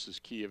Ballack. This is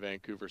Kia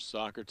Vancouver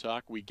Soccer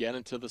Talk. We get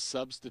into the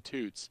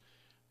substitutes.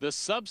 The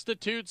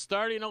substitute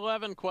starting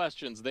 11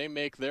 questions. They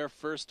make their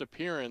first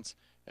appearance,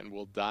 and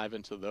we'll dive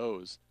into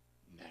those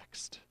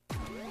next.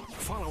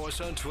 Follow us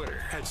on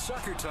Twitter at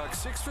Soccer Talk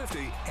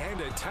 650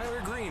 and at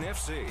Tyler Green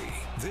FC.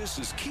 This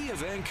is Kia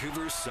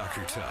Vancouver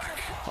Soccer Talk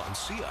on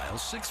CIL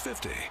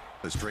 650.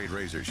 The straight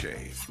razor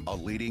shave, a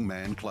leading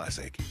man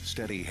classic.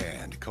 Steady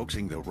hand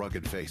coaxing the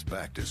rugged face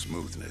back to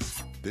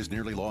smoothness. This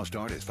nearly lost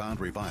art has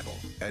found revival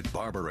at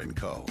Barber &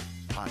 Co.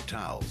 Hot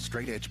towels,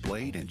 straight edge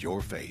blade, and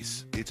your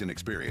face. It's an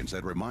experience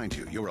that reminds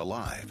you you're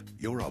alive.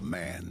 You're a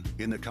man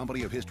in the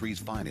company of history's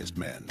finest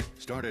men.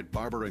 Start at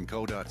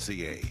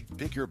barberandco.ca.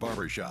 Pick your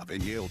barber shop in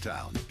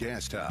Yaletown,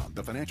 Gastown,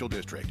 the Financial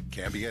District,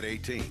 Cambiet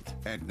 18th,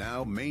 and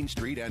now Main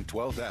Street and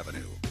 12th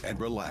Avenue. And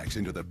relax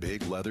into the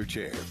big leather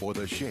chair for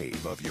the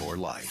shave of your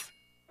life.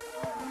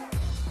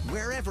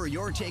 Wherever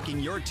you're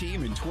taking your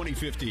team in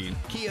 2015,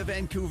 Kia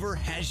Vancouver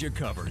has you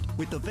covered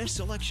with the best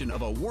selection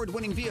of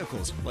award-winning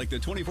vehicles like the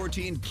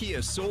 2014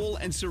 Kia Soul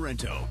and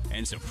Sorento,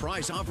 and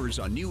surprise offers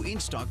on new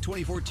in-stock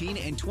 2014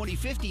 and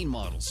 2015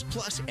 models.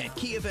 Plus, at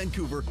Kia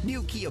Vancouver,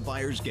 new Kia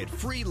buyers get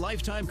free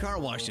lifetime car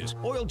washes,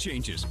 oil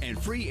changes, and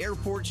free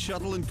airport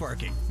shuttle and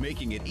parking,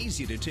 making it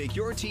easy to take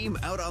your team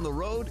out on the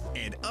road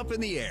and up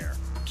in the air.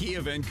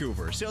 Kia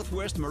Vancouver,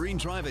 Southwest Marine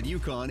Drive at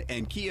Yukon,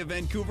 and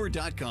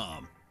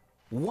KiaVancouver.com.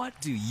 What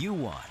do you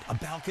want? A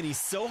balcony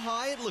so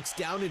high it looks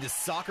down into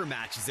soccer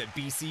matches at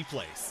BC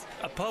Place.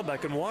 A pub I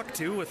can walk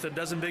to with a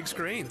dozen big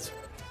screens.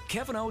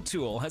 Kevin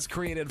O'Toole has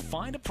created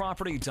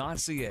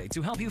findaproperty.ca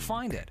to help you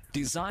find it.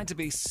 Designed to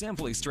be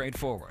simply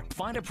straightforward,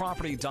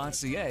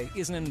 findaproperty.ca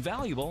is an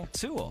invaluable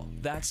tool.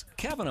 That's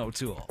Kevin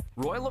O'Toole,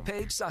 Roy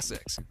LePage,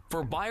 Sussex,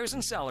 for buyers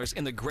and sellers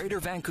in the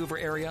greater Vancouver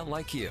area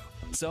like you.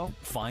 So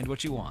find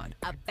what you want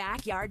A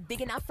backyard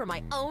big enough for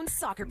my own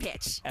soccer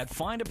pitch. at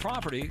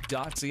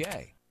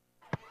findaproperty.ca.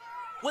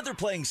 Whether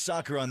playing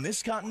soccer on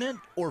this continent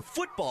or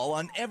football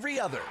on every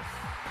other,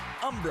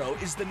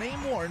 Umbro is the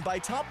name worn by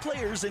top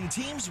players and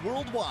teams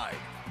worldwide.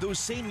 Those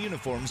same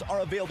uniforms are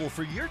available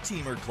for your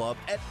team or club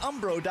at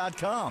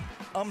Umbro.com.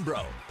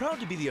 Umbro, proud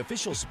to be the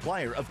official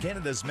supplier of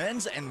Canada's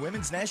men's and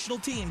women's national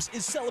teams,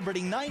 is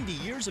celebrating 90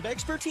 years of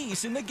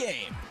expertise in the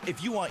game.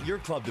 If you want your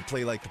club to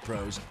play like the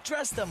pros,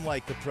 dress them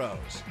like the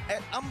pros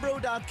at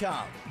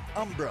Umbro.com.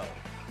 Umbro,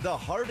 the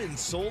heart and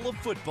soul of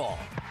football.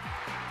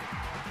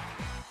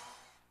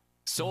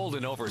 Sold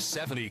in over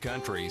 70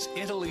 countries,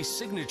 Italy's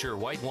signature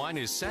white wine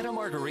is Santa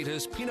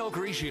Margherita's Pinot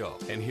Grigio.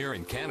 And here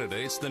in Canada,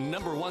 it's the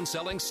 #1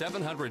 selling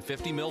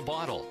 750ml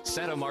bottle.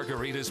 Santa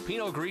Margherita's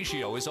Pinot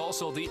Grigio is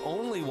also the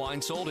only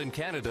wine sold in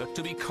Canada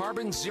to be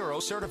carbon zero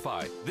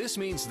certified. This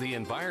means the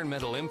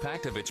environmental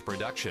impact of its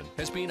production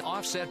has been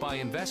offset by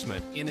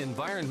investment in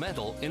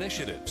environmental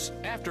initiatives.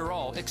 After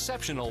all,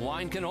 exceptional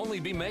wine can only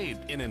be made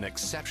in an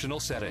exceptional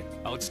setting.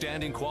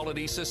 Outstanding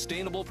quality,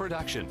 sustainable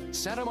production.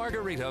 Santa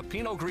Margherita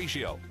Pinot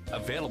Grigio.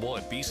 Available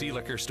at BC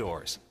liquor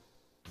stores.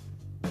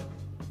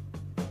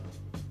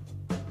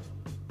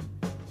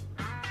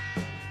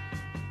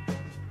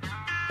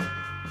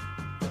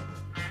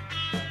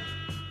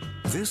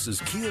 This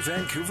is Kia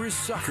Vancouver's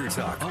Soccer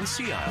Talk on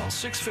CIL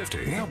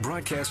 650. Now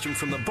broadcasting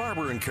from the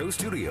Barber & Co.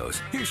 studios.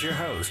 Here's your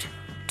host,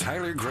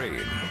 Tyler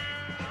Grade.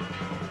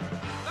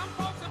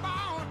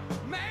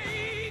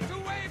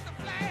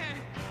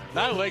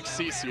 I like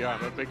CCR.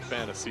 I'm a big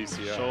fan of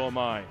CCR. So am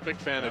I. Big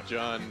fan of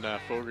John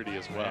Fogerty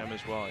as well. I am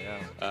as well,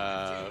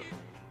 yeah.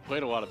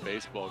 Played a lot of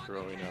baseball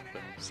growing up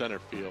in center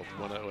field.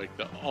 One of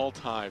the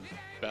all-time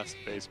best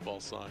baseball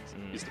songs.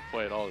 Used to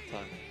play it all the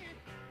time.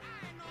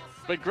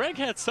 But Greg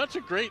had such a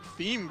great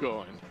theme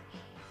going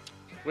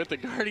with the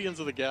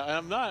Guardians of the Galaxy.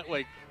 I'm not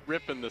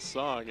ripping this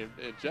song in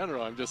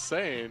general. I'm just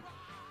saying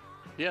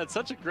he had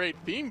such a great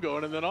theme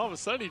going, and then all of a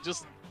sudden he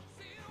just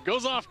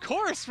goes off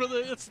course for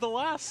it's the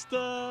last,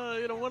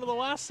 one of the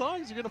last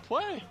songs you're going to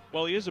play.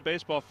 Well, he is a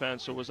baseball fan,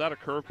 so was that a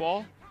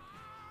curveball?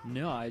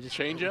 No, I just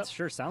change it.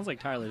 Sure sounds like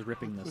Tyler's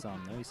ripping the song,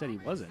 though. He said he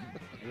wasn't.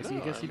 I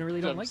guess you really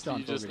don't like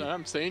John Fogerty.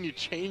 I'm saying you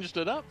changed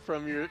it up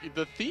from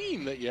the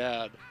theme that you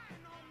had.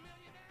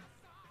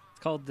 It's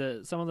called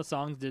some of the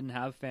songs didn't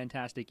have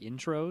fantastic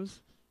intros,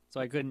 so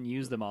I couldn't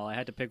use them all. I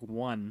had to pick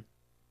one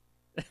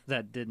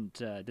that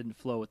didn't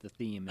flow with the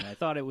theme, and I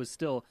thought it was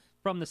still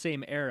from the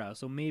same era,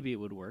 so maybe it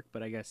would work,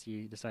 but I guess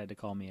you decided to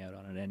call me out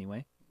on it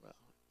anyway. Well,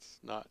 it's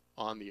not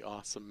on the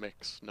awesome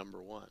mix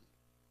 #1.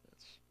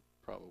 It's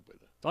probably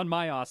It's on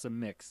my awesome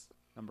mix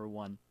 #1.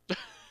 All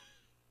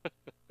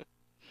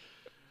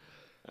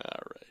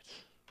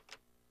right.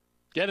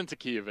 Get into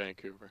Kia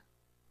Vancouver.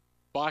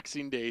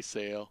 Boxing Day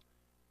sale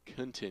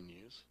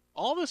continues.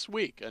 All this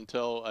week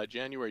until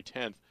January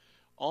 10th,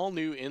 all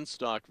new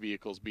in-stock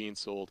vehicles being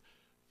sold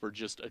for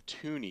just a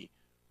toonie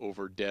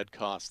over dead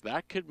cost.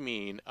 That could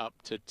mean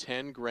up to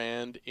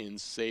 $10,000 in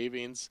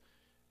savings.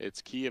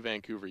 It's Kia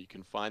Vancouver. You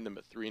can find them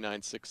at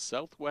 396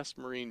 Southwest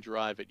Marine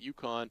Drive at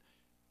Yukon,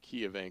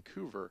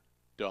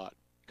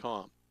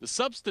 KiaVancouver.com. The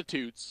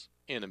substitutes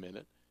in a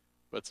minute,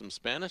 but some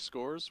Spanish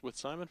scores with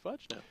Simon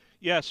Fudge now.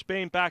 Yeah,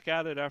 Spain back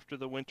at it after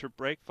the winter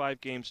break. 5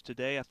 games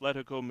today.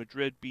 Atletico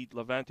Madrid beat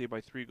Levante by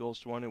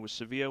 3-1. It was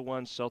Sevilla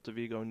 1, Celta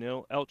Vigo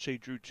 0.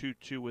 Elche drew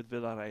 2-2 with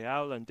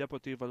Villarreal, and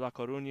Deportivo La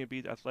Coruña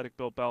beat Athletic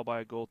Bilbao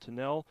by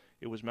 1-0.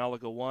 It was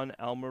Malaga 1,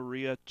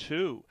 Almeria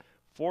 2.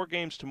 4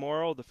 games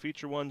tomorrow. The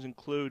feature ones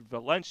include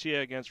Valencia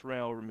against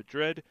Real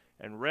Madrid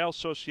and Real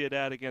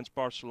Sociedad against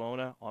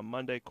Barcelona. On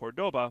Monday,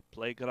 Cordoba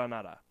play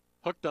Granada.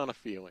 Hooked on a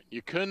feeling.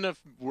 You couldn't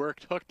have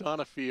worked Hooked on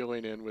a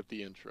Feeling in with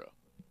the intro.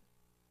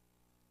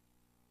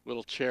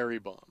 Little cherry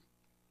bomb.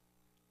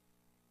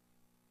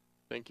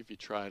 Think if you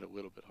tried a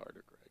little bit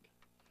harder, Greg.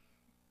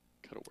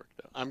 Could have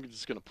worked out. I'm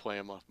just going to play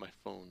them off my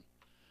phone.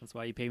 That's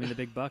why you pay me the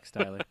big bucks,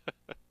 Tyler.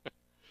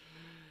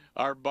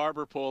 Our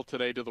barber poll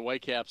today: do the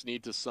Whitecaps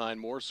need to sign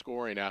more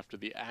scoring after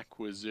the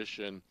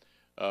acquisition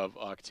of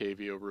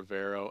Octavio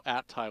Rivero?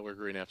 At Tyler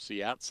Green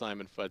FC, at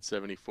Simon Fudd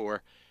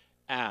 74,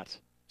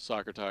 at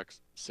Soccer Talk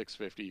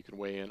 650. You can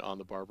weigh in on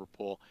the barber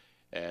poll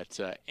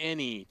at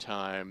any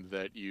time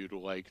that you'd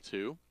like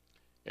to.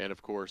 And,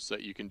 of course,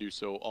 you can do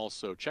so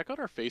also. Check out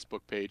our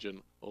Facebook page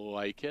and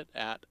like it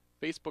at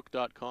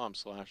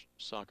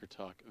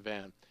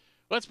facebook.com/SoccerTalkVan.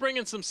 Let's bring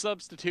in some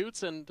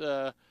substitutes, and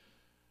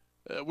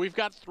we've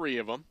got 3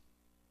 of them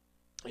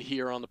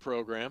here on the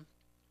program.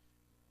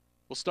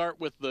 We'll start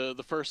with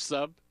the first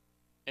sub,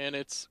 and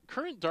it's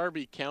current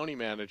Derby County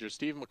manager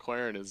Steve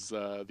McLaren is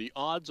the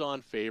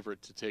odds-on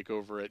favorite to take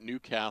over at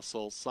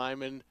Newcastle.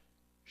 Simon,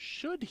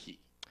 should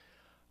he?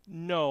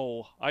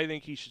 No, I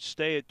think he should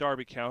stay at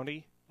Derby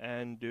County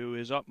and do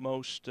his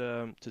utmost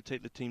to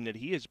take the team that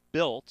he has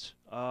built,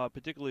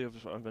 particularly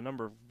of a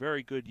number of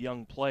very good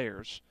young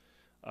players,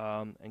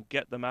 and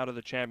get them out of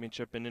the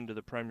championship and into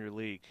the Premier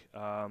League.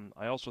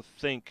 I also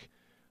think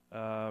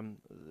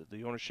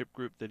the ownership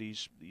group that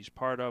he's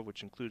part of,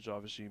 which includes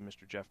obviously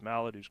Mr. Jeff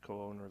Mallett, who's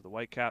co-owner of the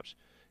Whitecaps,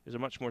 is a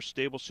much more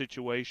stable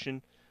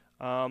situation.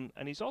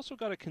 And he's also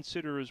got to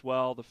consider as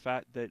well the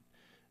fact that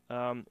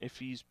if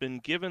he's been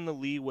given the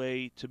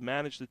leeway to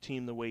manage the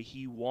team the way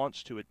he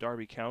wants to at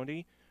Derby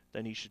County,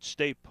 then he should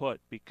stay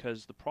put,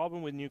 because the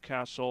problem with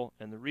Newcastle,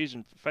 and the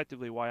reason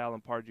effectively why Alan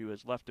Pardew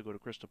has left to go to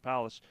Crystal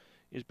Palace,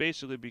 is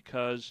basically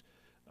because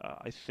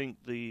I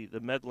think the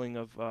meddling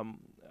of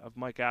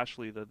Mike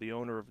Ashley, the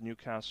owner of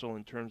Newcastle,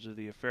 in terms of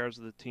the affairs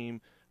of the team,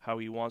 how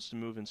he wants to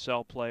move and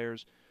sell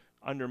players,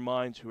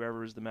 undermines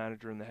whoever is the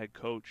manager and the head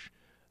coach.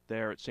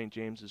 there at St.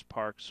 James's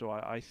Park, so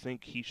I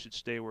think he should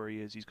stay where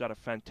he is. He's got a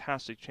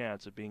fantastic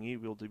chance of being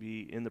able to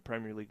be in the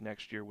Premier League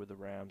next year with the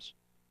Rams.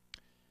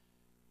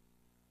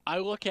 I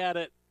look at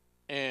it,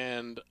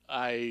 and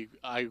I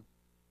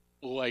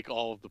like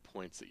all of the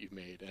points that you've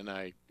made, and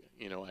I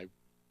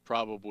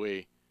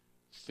probably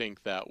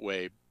think that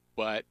way.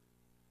 But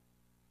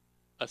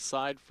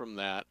aside from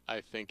that, I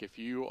think if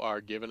you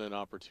are given an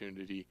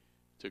opportunity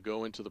to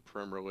go into the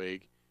Premier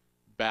League,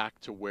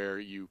 back to where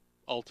you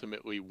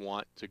ultimately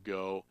want to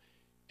go,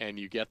 and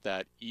you get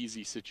that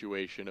easy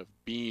situation of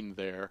being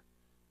there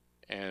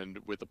and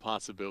with the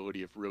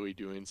possibility of really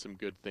doing some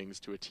good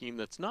things to a team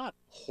that's not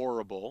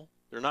horrible.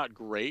 They're not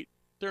great.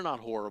 They're not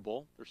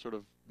horrible. They're sort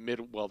of they're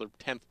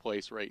 10th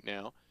place right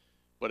now.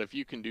 But if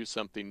you can do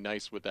something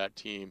nice with that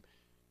team,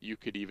 you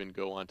could even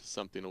go on to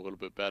something a little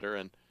bit better.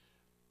 And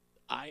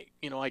I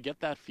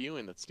get that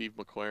feeling that Steve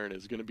McLaren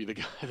is going to be the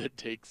guy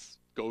that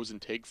goes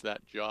and takes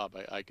that job.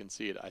 I can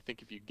see it. I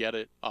think if you get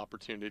an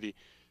opportunity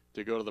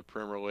to go to the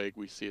Premier League,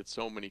 we see it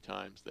so many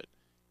times that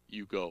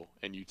you go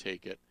and you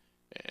take it.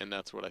 And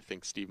that's what I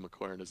think Steve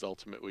McLaren is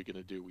ultimately going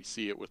to do. We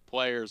see it with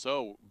players.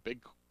 Oh,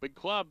 big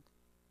club.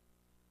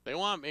 They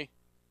want me.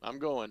 I'm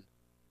going.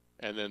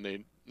 And then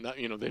they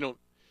don't,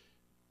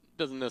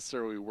 doesn't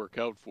necessarily work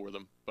out for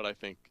them, but I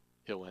think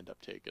he'll end up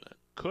taking it.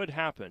 Could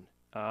happen.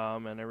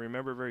 And I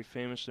remember very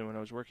famously when I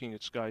was working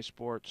at Sky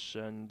Sports,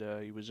 and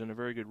he was in a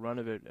very good run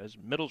of it as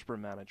Middlesbrough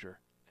manager.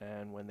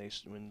 And when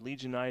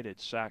Leeds United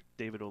sacked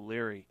David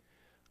O'Leary,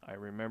 I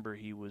remember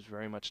he was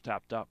very much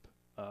tapped up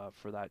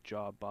for that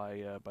job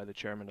by the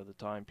chairman of the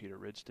time, Peter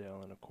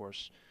Ridsdale. And of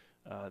course,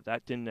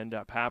 that didn't end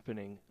up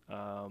happening.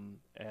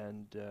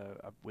 And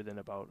within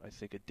about, I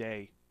think, a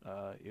day,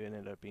 it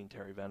ended up being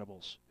Terry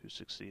Venables who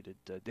succeeded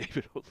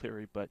David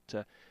O'Leary.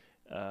 But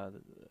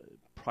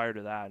prior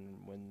to that, and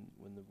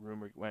when the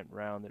rumor went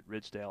around that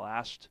Ridsdale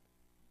asked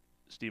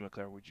Steve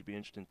McLaren, would you be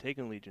interested in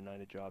taking the Leeds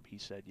United job, he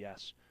said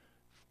yes,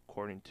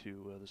 according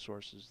to the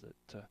sources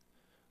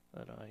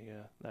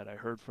that I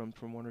heard from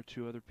one or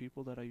two other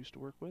people that I used to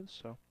work with.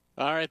 So,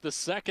 all right, the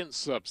second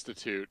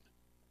substitute,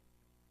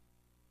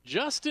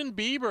 Justin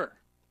Bieber,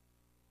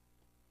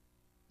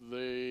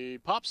 the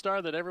pop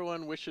star that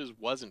everyone wishes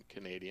wasn't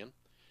Canadian,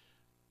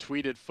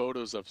 tweeted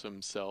photos of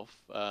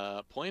himself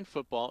playing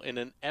football in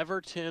an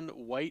Everton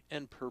white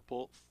and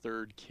purple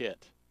third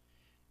kit.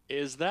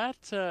 Is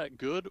that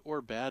good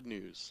or bad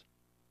news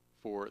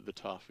for the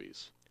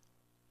Toffees?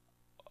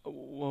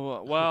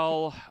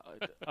 Well,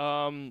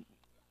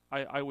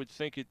 I would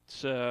think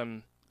it's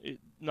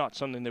not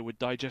something that would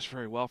digest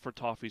very well for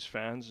Toffees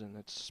fans, and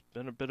it's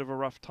been a bit of a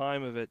rough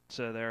time of it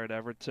there at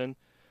Everton.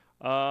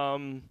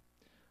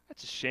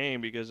 That's a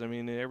shame because, I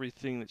mean,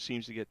 everything that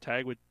seems to get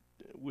tagged with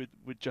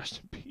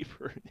Justin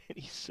Bieber in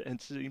any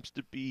sense seems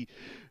to be,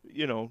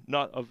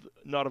 not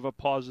of a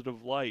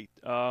positive light.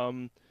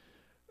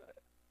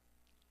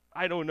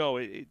 I don't know.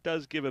 It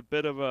does give a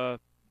bit of a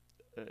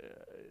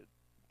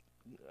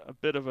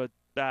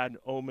bad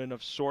omen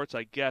of sorts,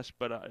 I guess.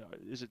 But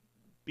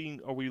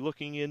are we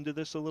looking into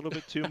this a little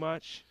bit too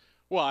much?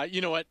 Well,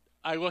 you know what?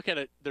 I look at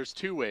it. There's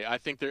two ways. I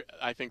think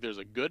there's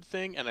a good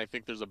thing, and I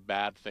think there's a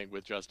bad thing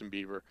with Justin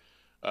Bieber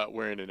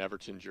wearing an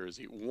Everton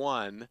jersey.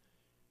 One,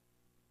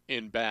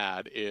 in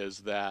bad, is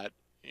that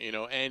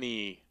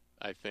any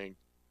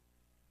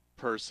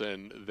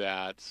person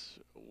that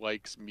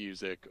likes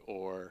music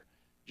or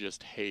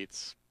just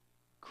hates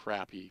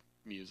crappy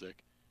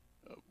music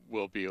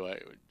will be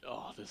like,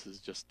 oh, this is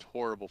just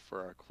horrible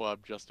for our club.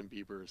 Justin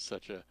Bieber is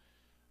such a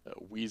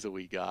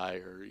weaselly guy,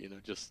 or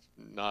just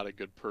not a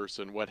good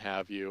person, what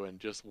have you, and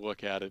just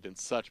look at it in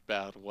such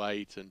bad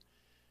light and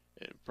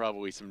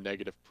probably some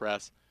negative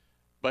press.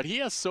 But he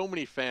has so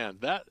many fans.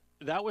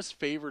 That was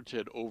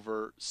favorited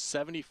over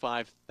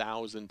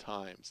 75,000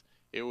 times.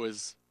 It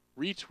was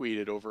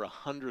retweeted over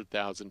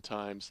 100,000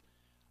 times.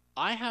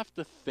 I have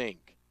to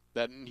think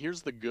that, and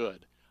here's the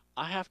good,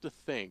 I have to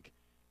think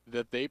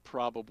that they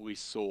probably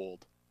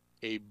sold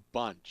a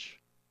bunch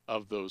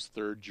of those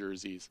third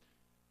jerseys,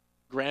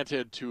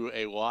 granted to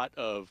a lot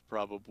of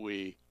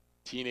probably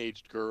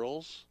teenage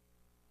girls,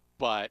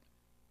 but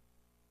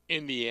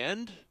in the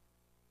end,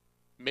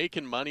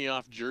 making money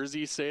off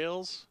jersey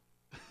sales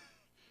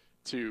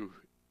to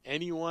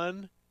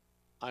anyone,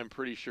 I'm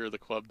pretty sure the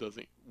club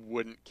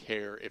wouldn't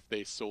care if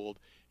they sold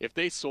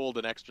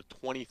an extra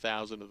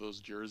 20,000 of those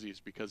jerseys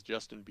because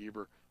Justin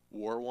Bieber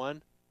wore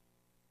one.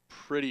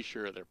 Pretty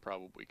sure they're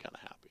probably kind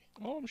of happy.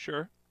 Oh, I'm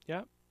sure.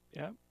 Yeah,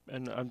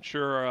 and I'm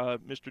sure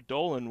Mr.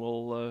 Dolan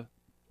will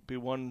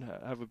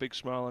have a big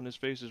smile on his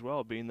face as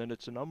well, being that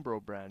it's an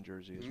Umbro brand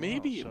jersey as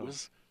Maybe well. It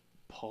was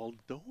Paul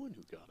Dolan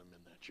who got him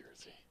in that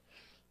jersey.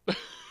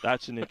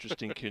 That's an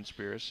interesting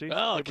conspiracy.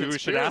 Oh, maybe we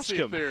should ask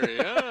him. Theory.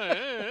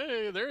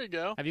 Hey, there you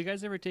go. Have you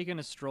guys ever taken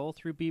a stroll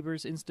through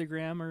Bieber's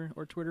Instagram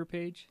or Twitter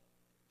page?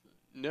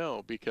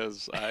 No,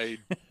 because I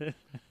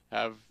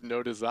have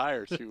no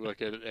desire to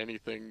look at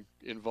anything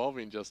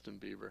involving Justin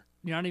Bieber.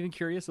 You're not even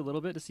curious a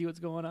little bit to see what's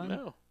going on?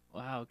 No.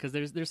 Wow, because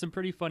there's some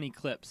pretty funny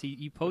clips.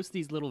 He posts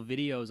these little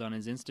videos on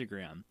his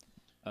Instagram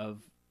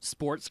of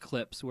sports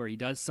clips where he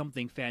does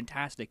something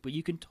fantastic, but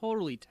you can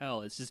totally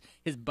tell it's just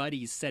his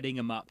buddies setting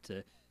him up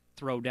to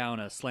throw down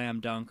a slam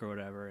dunk or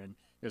whatever. And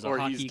there's a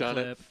hockey he's done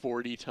clip. it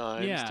 40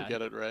 times to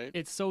get it right.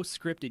 It's so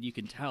scripted, you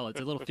can tell. It's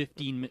a little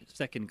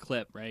 15-second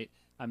clip, right?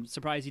 I'm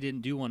surprised he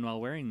didn't do one while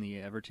wearing the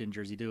Everton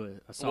jersey. Do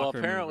a soccer. Well,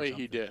 apparently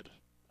he did.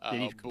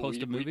 Did he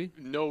post a movie?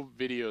 No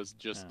videos,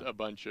 just a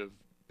bunch of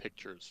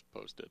pictures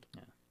posted.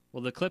 Yeah.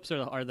 Well, the clips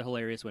are the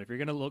hilarious one. If you're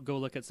gonna go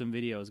look at some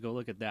videos, go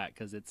look at that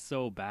because it's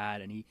so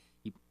bad, and he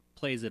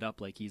plays it up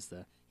like he's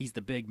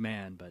the big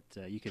man, but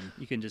you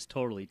can just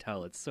totally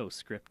tell it's so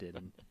scripted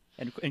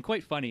and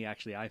quite funny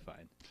actually, I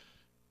find.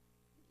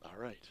 All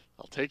right,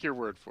 I'll take your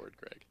word for it,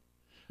 Greg.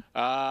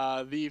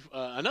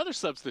 Another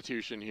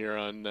substitution here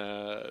on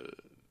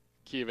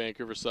Key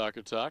Vancouver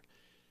Soccer Talk.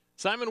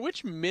 Simon,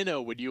 which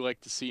minnow would you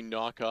like to see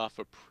knock off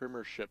a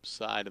Premiership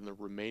side in the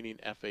remaining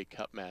FA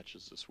Cup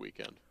matches this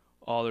weekend?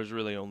 Oh, there's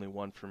really only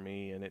one for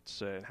me, and it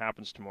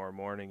happens tomorrow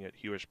morning at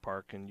Hewish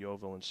Park in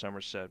Yeovil in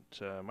Somerset.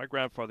 My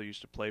grandfather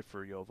used to play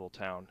for Yeovil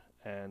Town,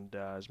 and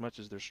as much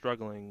as they're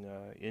struggling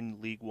in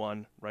League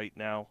One right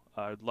now,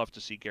 I'd love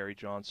to see Gary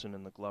Johnson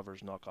and the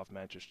Glovers knock off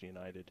Manchester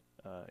United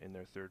in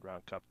their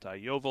third-round cup tie.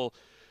 Yeovil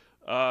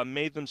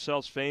made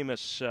themselves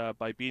famous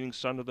by beating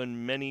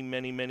Sunderland many,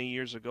 many, many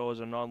years ago as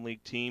a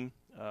non-league team.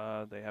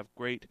 They have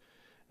great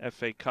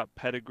FA Cup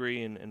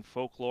pedigree and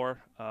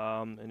folklore,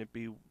 and it'd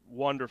be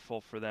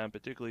wonderful for them,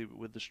 particularly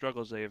with the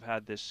struggles they have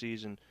had this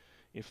season,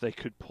 if they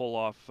could pull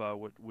off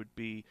what would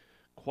be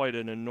quite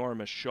an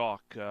enormous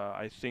shock.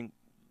 I think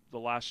the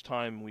last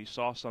time we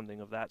saw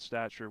something of that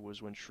stature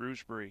was when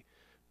Shrewsbury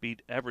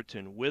beat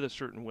Everton with a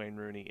certain Wayne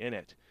Rooney in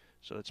it.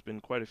 So it's been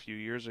quite a few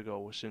years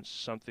ago since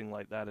something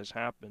like that has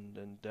happened.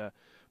 And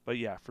but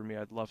yeah, for me,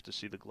 I'd love to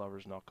see the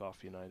Glovers knock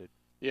off United.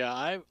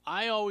 Yeah,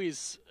 I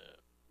always,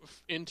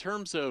 in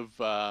terms of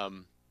FA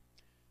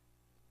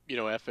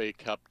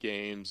Cup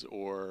games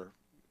or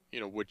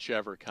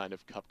whichever kind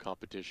of cup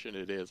competition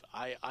it is,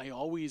 I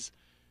always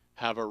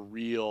have a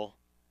real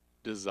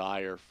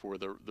desire for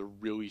the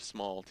really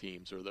small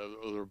teams or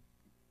the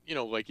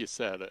like you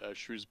said, a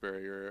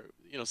Shrewsbury or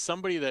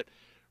somebody that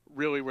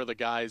really where the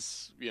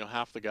guys,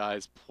 half the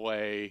guys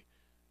play,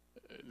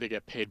 they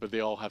get paid, but they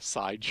all have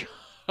side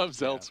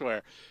jobs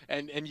elsewhere,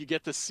 and you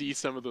get to see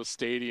some of those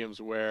stadiums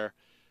where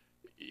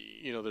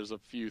there's a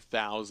few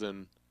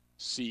thousand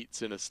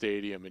seats in a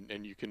stadium,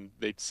 and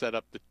they'd set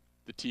up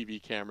the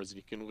TV cameras, and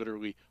you can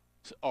literally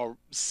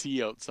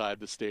see outside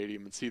the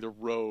stadium and see the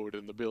road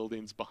and the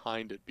buildings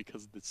behind it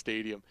because the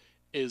stadium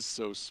is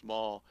so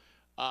small,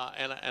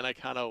 and I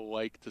kind of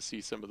like to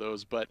see some of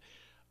those. But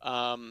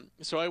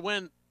so I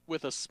went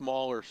with a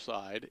smaller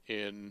side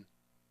in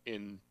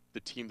the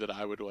team that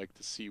I would like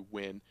to see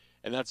win,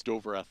 and that's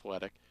Dover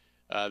Athletic.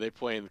 They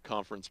play in the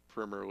Conference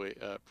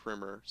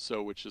Premier,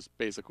 so which is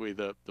basically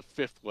the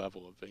fifth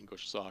level of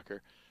English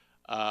soccer.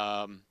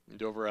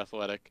 Dover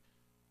Athletic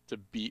to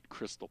beat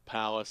Crystal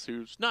Palace,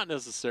 who's not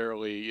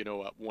necessarily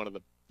one of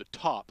the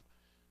top,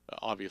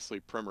 obviously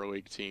Premier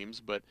League teams,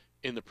 but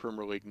in the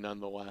Premier League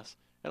nonetheless.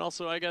 And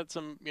also I got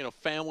some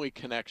family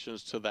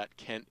connections to that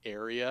Kent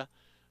area,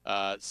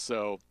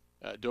 so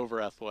Dover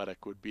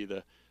Athletic would be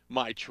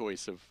my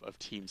choice of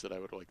teams that I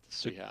would like to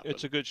see happen.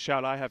 It's a good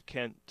shout. I have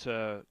Kent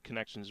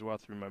connections as well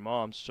through my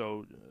mom.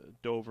 So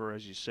Dover,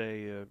 as you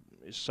say,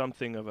 is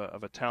something of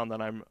a town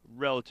that I'm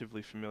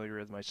relatively familiar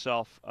with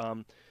myself.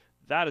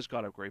 That has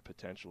got a great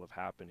potential of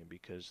happening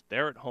because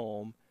they're at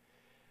home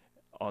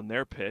on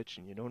their pitch,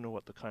 and you don't know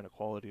what the kind of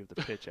quality of the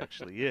pitch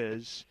actually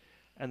is.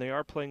 And they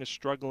are playing a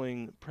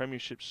struggling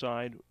Premiership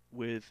side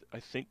with, I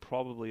think,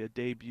 probably a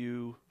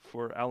debut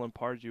for Alan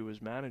Pardew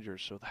as manager.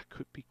 So that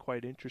could be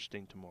quite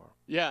interesting tomorrow.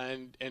 Yeah,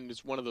 and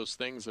it's one of those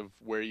things of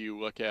where you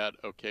look at,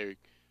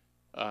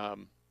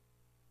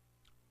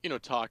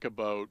 talk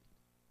about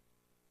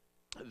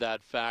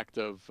that fact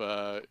of,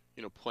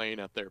 playing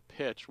at their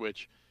pitch,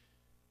 which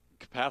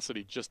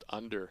capacity just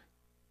under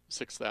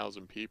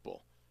 6,000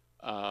 people.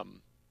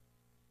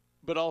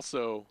 But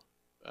also,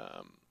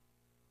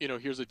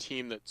 here's a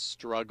team that's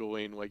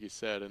struggling, like you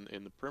said,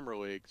 in the Premier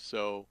League.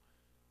 So,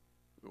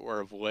 or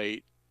of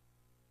late,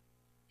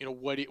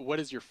 what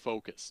is your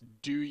focus?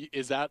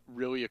 Is that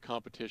really a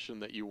competition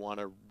that you want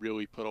to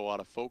really put a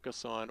lot of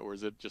focus on, or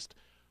is it just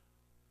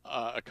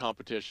a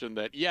competition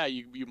that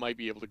you might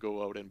be able to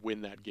go out and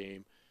win that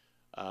game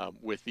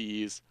with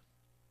ease,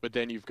 but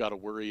then you've got to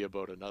worry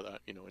about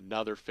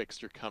another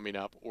fixture coming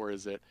up, or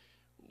is it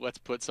let's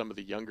put some of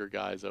the younger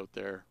guys out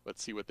there,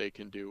 let's see what they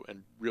can do,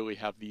 and really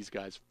have these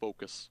guys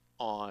focus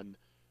on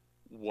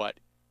what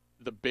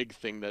the big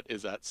thing that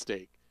is at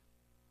stake.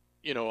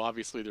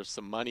 Obviously there's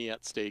some money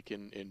at stake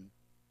in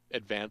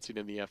advancing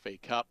in the FA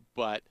Cup,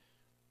 but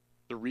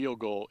the real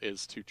goal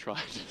is to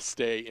try to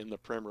stay in the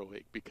Premier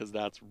League because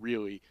that's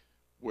really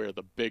where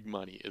the big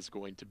money is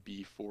going to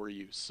be for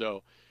you.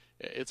 So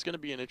it's going to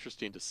be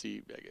interesting to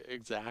see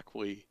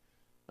exactly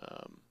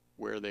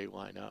where they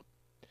line up.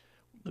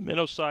 The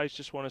minnow sides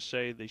just want to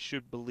say they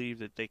should believe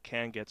that they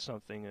can get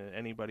something.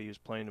 Anybody who's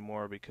playing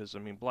tomorrow, because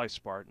Blythe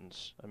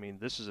Spartans.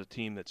 This is a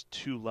team that's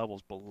 2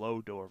 levels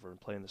below Dover and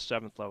playing the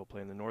 7th level,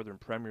 playing the Northern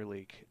Premier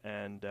League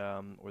and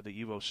or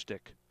the Evo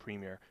Stick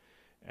Premier,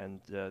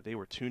 and they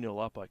were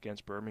 2-0 up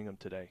against Birmingham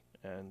today.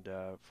 And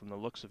from the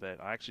looks of it,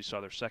 I actually saw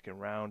their second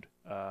round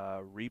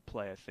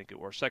replay, I think,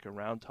 or second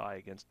round tie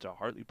against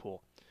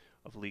Hartlepool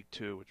of League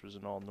Two, which was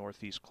an all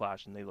Northeast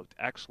clash, and they looked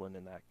excellent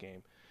in that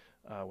game.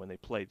 When they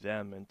played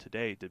them, and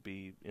today to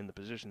be in the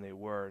position they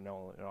were, and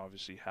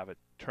obviously have it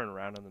turn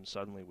around on them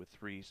suddenly with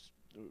three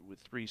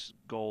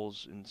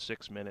goals in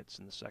 6 minutes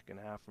in the second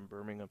half from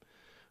Birmingham.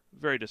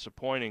 Very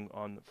disappointing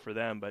for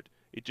them, but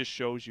it just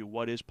shows you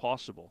what is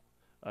possible,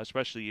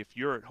 especially if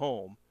you're at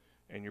home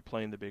and you're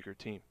playing the bigger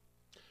team.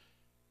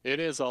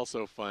 It is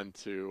also fun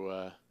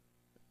to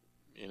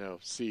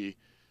see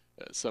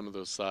some of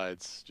those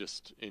sides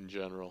just in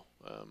general,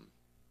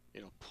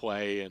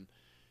 play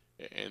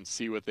and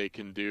see what they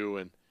can do,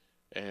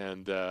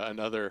 and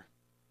another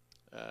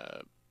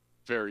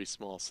very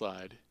small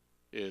side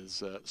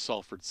is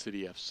Salford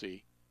City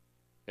FC,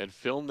 and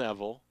Phil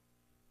Neville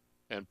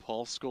and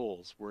Paul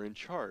Scholes were in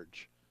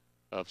charge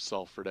of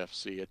Salford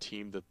FC, a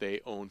team that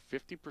they own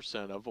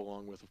 50% of,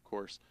 along with, of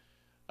course,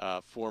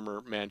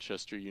 former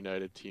Manchester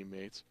United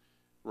teammates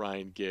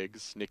Ryan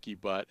Giggs, Nicky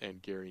Butt,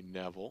 and Gary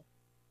Neville.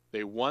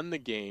 They won the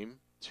game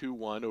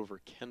 2-1 over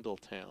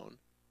Kendalltown.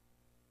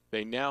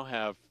 They now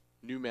have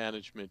new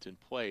management in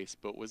place,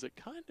 but was it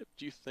kind of,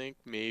 do you think,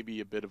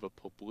 maybe a bit of a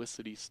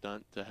publicity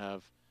stunt to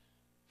have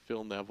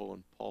Phil Neville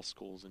and Paul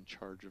Scholes in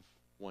charge of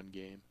one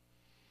game?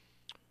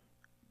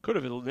 Could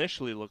have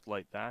initially looked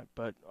like that,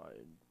 but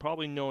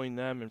probably knowing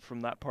them and from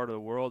that part of the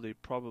world, it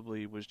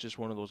probably was just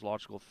one of those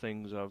logical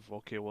things of,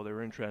 okay, well, they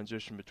were in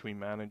transition between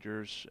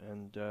managers,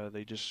 and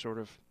they just sort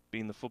of,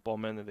 being the football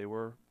men that they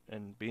were,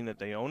 and being that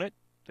they own it,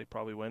 they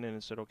probably went in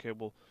and said, okay,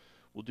 we'll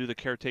do the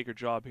caretaker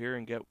job here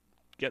and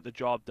get the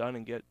job done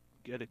and get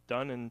it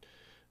done,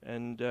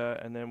 and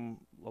then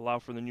allow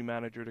for the new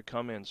manager to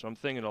come in. So I'm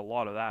thinking a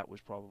lot of that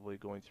was probably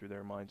going through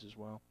their minds as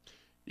well.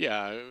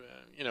 Yeah,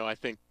 I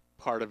think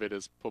part of it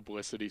is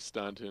publicity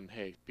stunt, and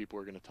hey, people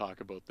are going to talk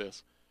about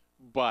this.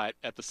 But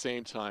at the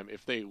same time,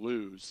 if they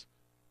lose,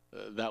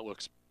 that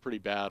looks pretty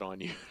bad on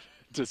you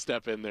to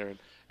step in there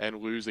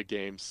and lose a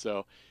game.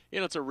 So,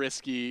 it's a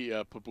risky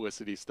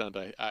publicity stunt,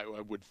 I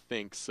would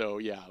think. So,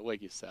 yeah,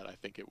 like you said, I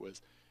think it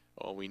was,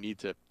 we need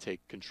to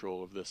take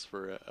control of this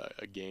for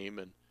a game,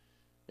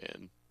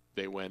 and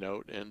they went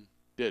out and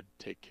did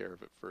take care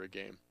of it for a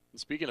game.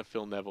 And speaking of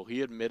Phil Neville,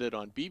 he admitted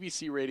on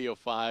BBC Radio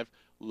 5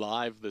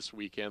 live this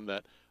weekend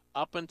that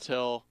up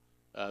until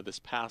this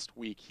past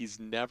week, he's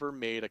never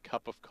made a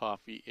cup of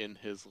coffee in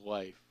his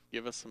life.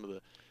 Give us some of the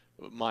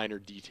minor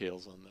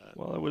details on that.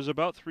 Well, it was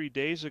about 3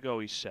 days ago,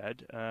 he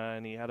said,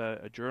 and he had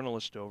a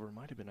journalist over. It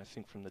might have been, I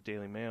think, from the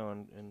Daily Mail.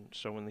 And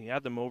so when he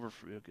had them over,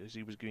 as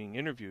he was being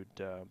interviewed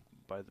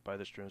by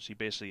this journalist, he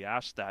basically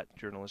asked that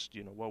journalist,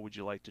 what would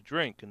you like to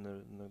drink? And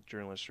the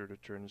journalist sort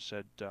of turned and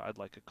said, I'd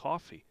like a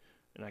coffee.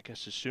 And I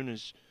guess as soon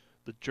as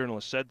the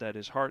journalist said that,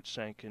 his heart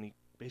sank, and he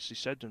basically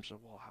said to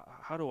himself, well,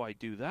 how do I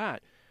do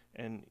that?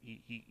 And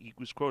he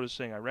was quoted as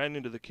saying, I ran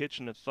into the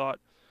kitchen and thought,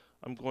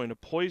 I'm going to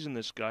poison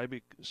this guy.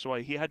 So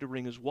he had to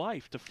ring his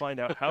wife to find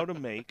out how to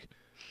make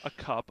a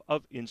cup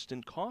of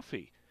instant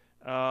coffee.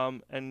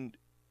 And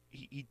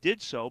he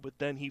did so, but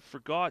then he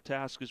forgot to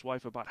ask his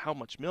wife about how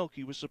much milk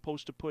he was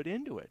supposed to put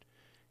into it.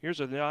 Here's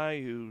a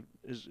guy who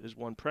has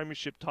won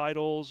premiership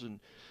titles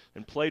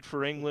and played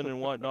for England and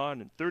whatnot,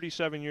 and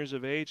 37 years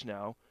of age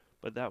now,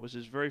 but that was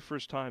his very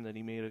first time that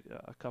he made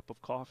a cup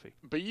of coffee.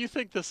 But you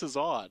think this is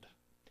odd?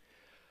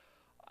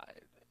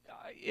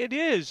 It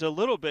is a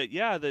little bit,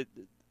 yeah,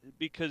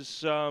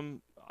 because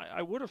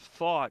I would have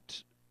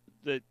thought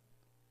that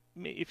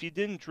if you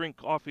didn't drink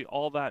coffee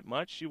all that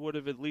much, you would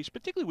have at least,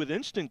 particularly with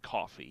instant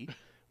coffee,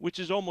 which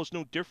is almost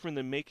no different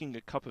than making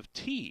a cup of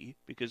tea,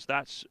 because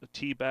that's a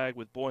tea bag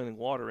with boiling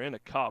water in a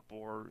cup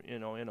or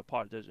in a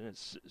pot.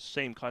 It's the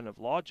same kind of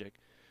logic.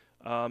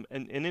 And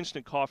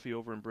instant coffee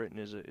over in Britain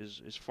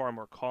is far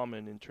more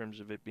common in terms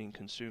of it being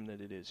consumed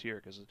than it is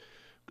here, because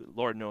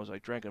Lord knows I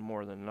drank it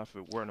more than enough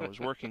of it when I was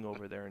working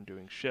over there and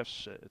doing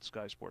shifts at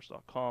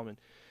skysports.com.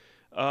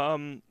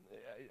 And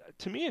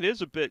to me, it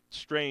is a bit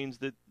strange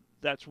that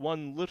that's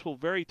one little,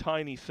 very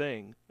tiny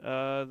thing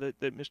that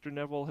Mr.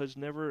 Neville has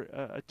never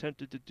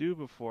attempted to do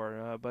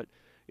before. But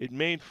it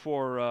made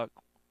for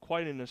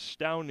quite an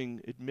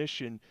astounding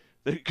admission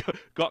that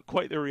got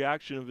quite the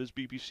reaction of his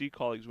BBC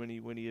colleagues when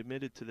he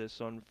admitted to this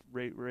on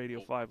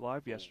Radio 5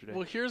 Live yesterday.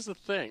 Well, here's the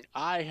thing.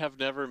 I have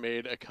never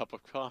made a cup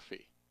of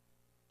coffee.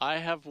 I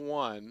have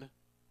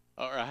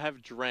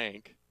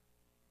drank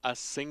a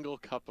single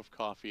cup of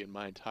coffee in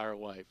my entire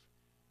life.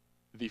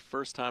 The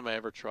first time I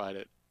ever tried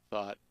it,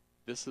 thought,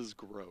 this is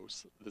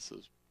gross. This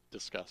is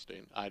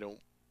disgusting. I don't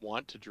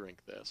want to drink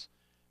this.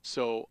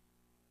 So,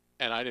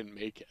 and I didn't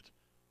make it.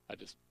 I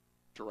just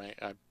drank.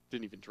 I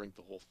didn't even drink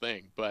the whole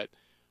thing. But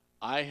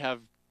I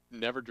have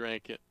never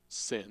drank it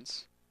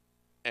since,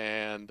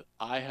 and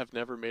I have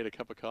never made a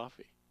cup of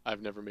coffee.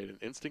 I've never made an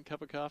instant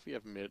cup of coffee.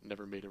 I've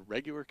never made a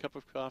regular cup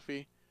of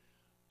coffee.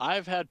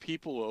 I've had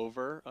people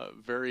over,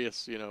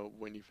 various,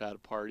 when you've had a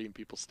party and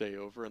people stay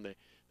over and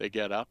they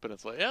get up and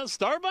it's like, yeah,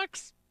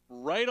 Starbucks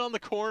right on the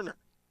corner.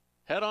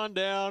 Head on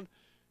down.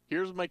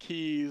 Here's my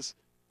keys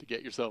to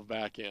get yourself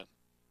back in.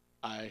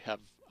 I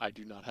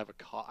do not have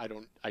I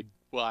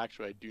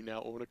do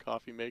now own a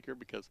coffee maker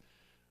because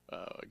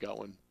I got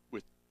one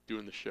with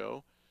doing the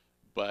show,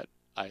 but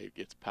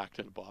it's packed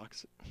in a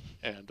box,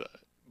 and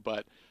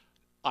but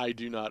I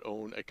do not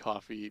own a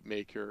coffee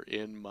maker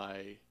in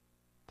my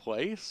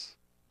place.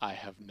 I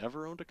have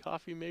never owned a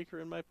coffee maker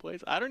in my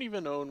place. I don't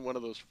even own one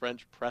of those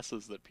French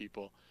presses that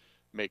people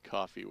make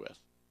coffee with.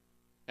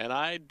 And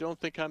I don't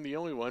think I'm the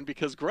only one,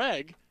 because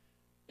Greg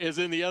is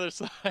in the other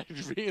side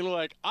being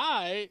like,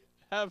 I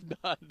have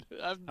not.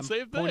 I'm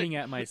same thing. Pointing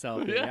at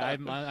myself. Yeah,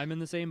 I'm in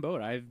the same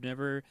boat. I've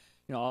never,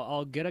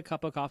 I'll get a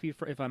cup of coffee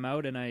if I'm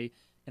out and I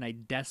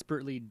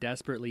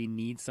desperately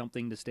need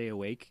something to stay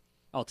awake.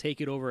 I'll take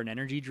it over an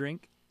energy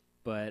drink,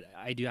 but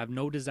I do have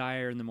no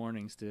desire in the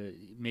mornings to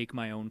make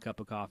my own cup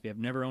of coffee. I've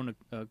never owned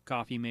a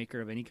coffee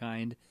maker of any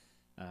kind.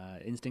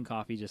 Instant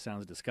coffee just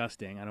sounds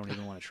disgusting. I don't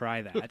even want to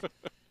try that.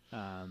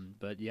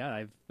 But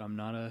yeah, I'm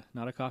not a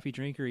coffee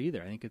drinker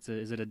either. I think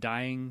is it a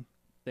dying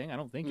thing? I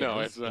don't think no,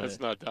 it is. it's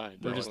not dying.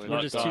 We're just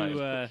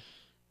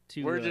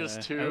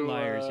two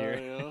outliers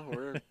here.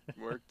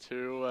 We're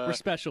too. We're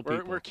special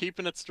people. We're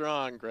keeping it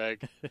strong,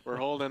 Greg. We're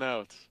holding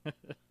out.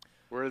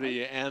 We're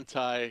the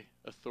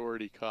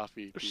anti-authority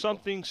coffee. There's people.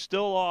 something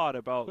still odd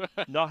about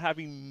not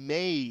having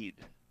made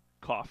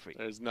coffee.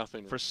 There's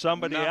nothing for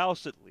somebody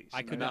else, at least.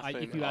 I could not.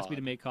 If you asked me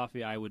to make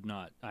coffee, I would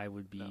not. I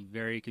would be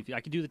very confused.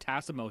 I could do the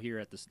Tassimo here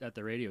at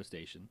the radio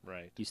station.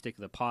 Right. You stick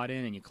the pot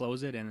in and you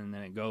close it, and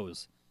then it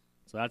goes.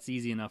 So that's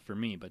easy enough for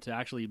me. But to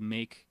actually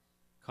make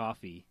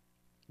coffee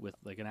with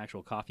like an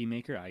actual coffee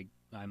maker,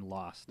 I'm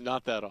lost.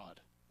 Not that odd.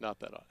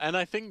 And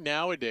I think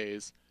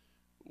nowadays,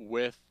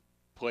 with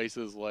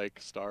places like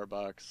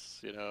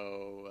Starbucks,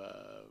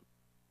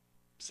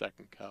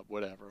 Second Cup,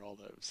 whatever, all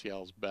the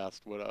Seattle's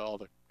Best, all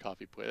the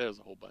coffee places, there's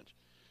a whole bunch.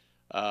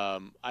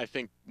 I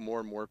think more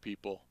and more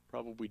people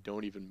probably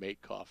don't even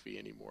make coffee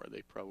anymore.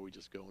 They probably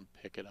just go and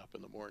pick it up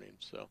in the morning.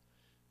 So,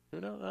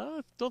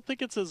 I don't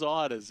think it's as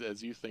odd as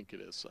you think it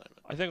is, Simon.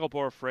 I think I'll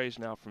borrow a phrase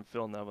now from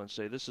Phil Neville and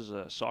say this is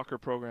a soccer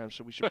program,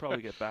 so we should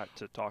probably get back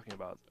to talking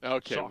about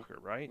soccer,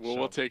 right? Well,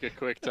 we'll take a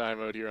quick time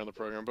out here on the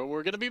program, but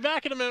we're going to be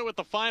back in a minute with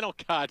the final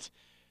cut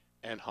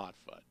and hot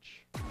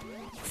fudge.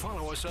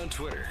 Follow us on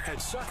Twitter at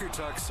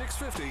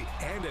SoccerTalk650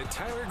 and at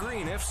Tyler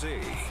Green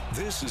FC.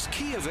 This is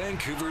Kia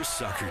Vancouver's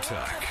Soccer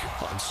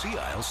Talk on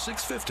CIL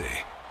 650.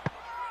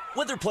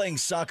 Whether playing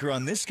soccer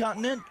on this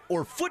continent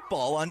or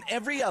football on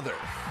every other,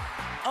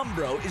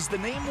 Umbro is the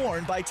name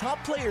worn by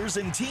top players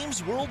and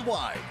teams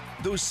worldwide.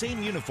 Those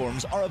same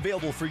uniforms are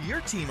available for your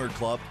team or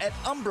club at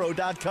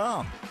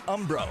Umbro.com.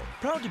 Umbro,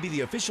 proud to be the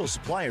official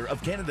supplier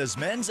of Canada's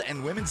men's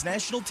and women's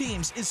national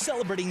teams, is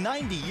celebrating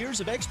 90 years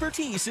of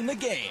expertise in the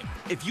game.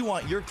 If you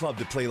want your club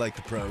to play like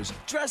the pros,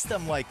 dress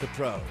them like the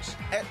pros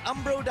at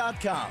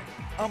Umbro.com.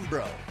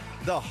 Umbro,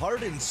 the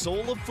heart and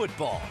soul of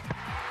football.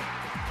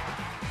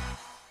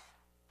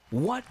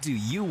 What do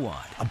you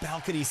want? A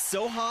balcony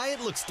so high it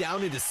looks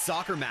down into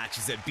soccer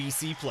matches at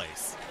BC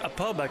Place. A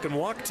pub I can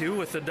walk to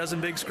with a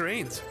dozen big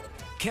screens.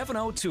 Kevin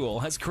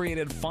O'Toole has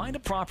created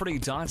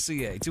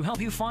findaproperty.ca to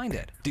help you find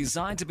it.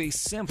 Designed to be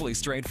simply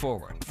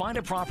straightforward,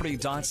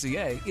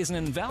 findaproperty.ca is an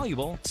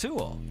invaluable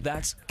tool.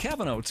 That's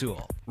Kevin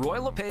O'Toole,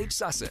 Royal LePage,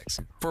 Sussex,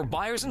 for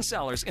buyers and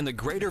sellers in the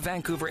greater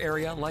Vancouver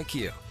area like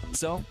you.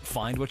 So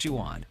find what you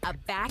want A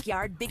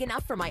backyard big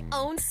enough for my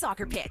own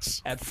soccer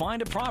pitch. at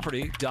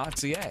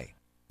findaproperty.ca.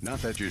 Not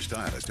that your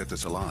stylist at the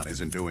salon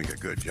isn't doing a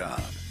good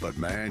job, but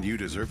man, you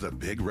deserve the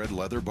big red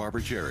leather barber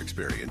chair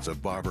experience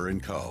of Barber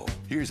 & Co.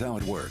 Here's how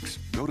it works.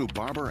 Go to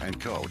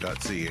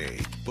barberandco.ca.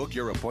 Book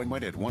your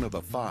appointment at one of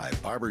the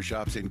 5 barber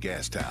shops in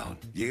Gastown,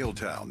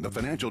 Yaletown, the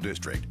Financial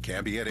District,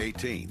 Cambie at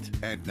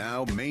 18th, and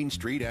now Main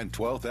Street and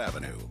 12th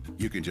Avenue.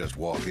 You can just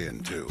walk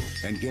in, too,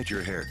 and get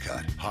your hair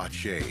cut, hot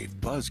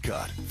shave, buzz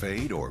cut,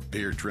 fade, or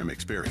beard trim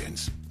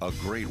experience. A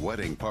great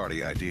wedding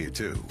party idea,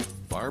 too.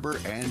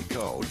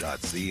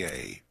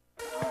 barberandco.ca.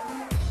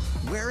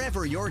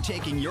 Wherever you're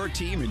taking your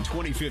team in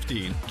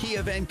 2015,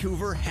 Kia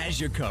Vancouver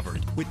has you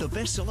covered with the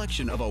best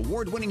selection of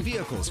award-winning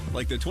vehicles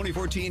like the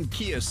 2014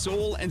 Kia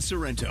Soul and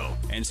Sorento,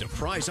 and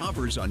surprise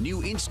offers on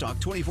new in-stock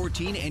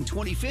 2014 and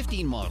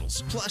 2015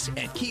 models. Plus,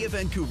 at Kia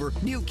Vancouver,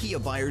 new Kia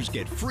buyers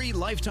get free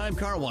lifetime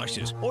car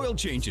washes, oil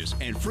changes,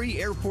 and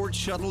free airport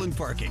shuttle and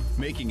parking,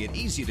 making it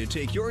easy to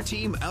take your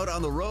team out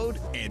on the road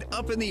and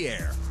up in the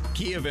air.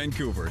 Kia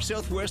Vancouver,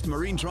 Southwest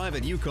Marine Drive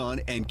at Yukon,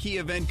 and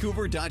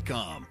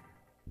KiaVancouver.com.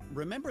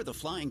 remember the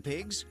Flying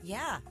Pigs?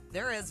 Yeah,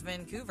 they're as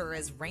Vancouver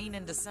as rain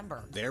in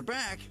December. They're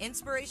back.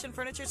 Inspiration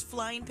Furniture's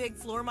Flying Pig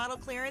floor model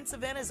clearance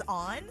event is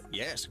on?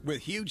 Yes,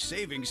 with huge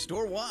savings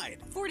store-wide.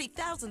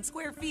 40,000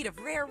 square feet of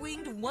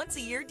rare-winged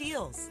once-a-year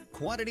deals.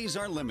 Quantities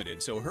are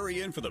limited, so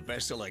hurry in for the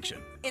best selection.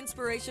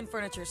 Inspiration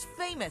Furniture's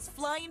famous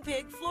Flying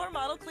Pig floor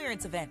model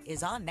clearance event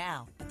is on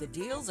now, but the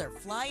deals are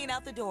flying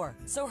out the door.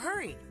 So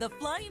hurry, the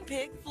Flying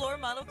Pig floor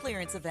model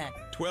clearance event.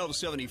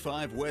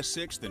 1275 West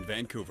 6th in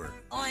Vancouver.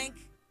 Oink.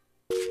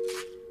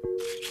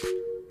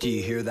 Do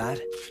you hear that?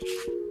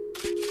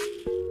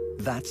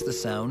 That's the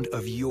sound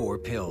of your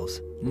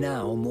pills.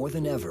 Now, more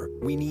than ever,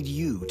 we need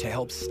you to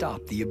help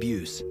stop the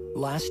abuse.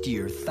 Last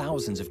year,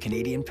 thousands of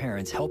Canadian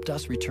parents helped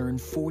us return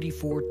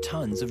 44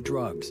 tons of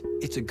drugs.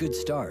 It's a good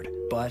start,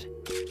 but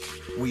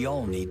we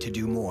all need to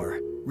do more.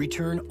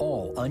 Return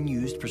all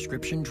unused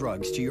prescription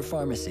drugs to your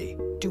pharmacy.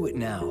 Do it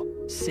now.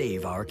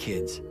 Save our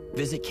kids.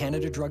 Visit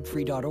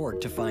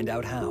CanadaDrugFree.org to find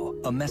out how.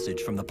 A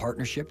message from the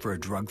Partnership for a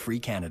Drug-Free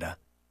Canada.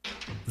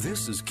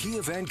 This is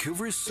Kia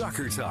Vancouver's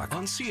Soccer Talk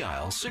on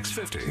CIL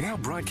 650. Now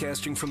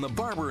broadcasting from the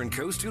Barber &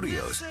 Co.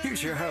 studios.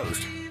 Here's your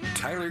host,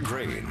 Tyler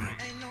Green.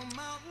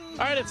 All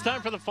right, it's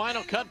time for the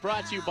final cut,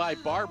 brought to you by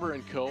Barber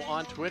 & Co.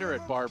 On Twitter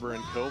at Barber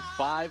 & Co.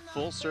 5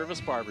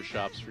 full-service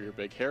barbershops for your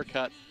big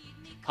haircut,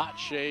 hot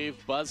shave,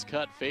 buzz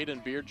cut, fade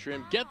and beard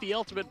trim. Get the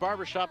ultimate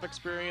barbershop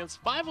experience.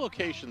 5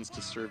 locations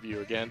to serve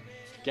you again.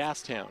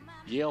 Gastown,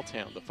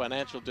 Yaletown, the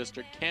Financial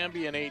District,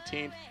 Cambie and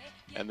 18th,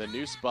 and the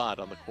new spot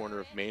on the corner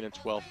of Main and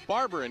 12th,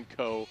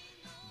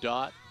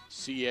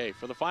 barberandco.ca.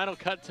 For the final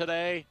cut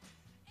today,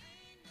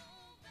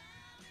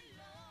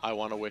 I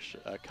want to wish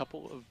a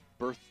couple of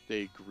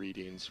birthday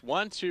greetings.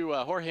 One to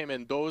Jorge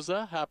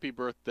Mendoza, happy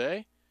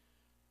birthday.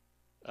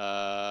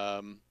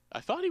 I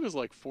thought he was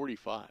like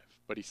 45,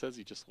 but he says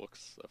he just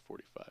looks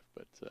 45,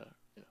 but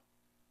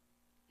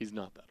he's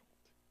not that old.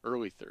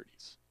 Early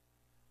 30s.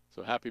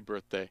 So happy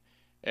birthday.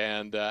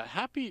 And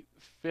happy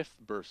 5th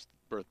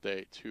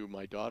birthday to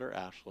my daughter,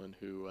 Ashlyn,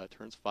 who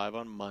turns 5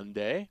 on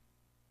Monday.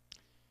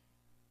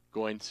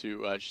 Going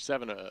to, she's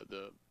having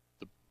the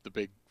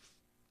big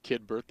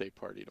kid birthday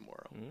party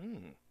tomorrow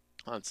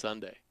on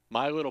Sunday.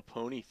 My Little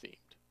Pony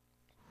themed.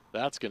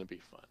 That's going to be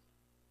fun.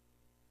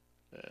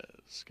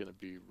 It's going to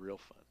be real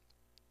fun.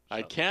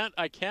 I can't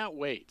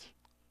wait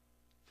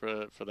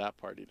for that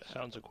party to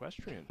happen. Sounds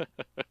equestrian.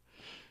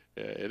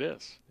 Yeah, it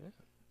is.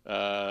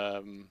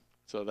 Yeah.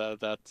 So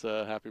that's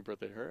happy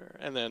birthday to her.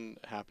 And then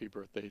happy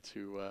birthday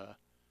to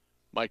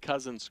my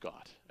cousin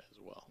Scott as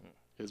well.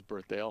 His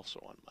birthday also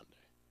on Monday.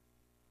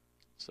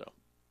 So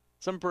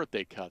some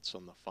birthday cuts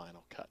on the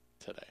final cut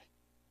today.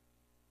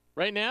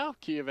 Right now,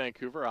 Kia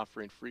Vancouver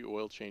offering free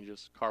oil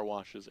changes, car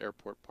washes,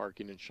 airport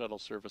parking, and shuttle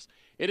service.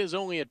 It is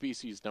only at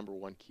BC's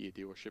 #1 Kia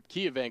dealership.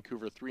 Kia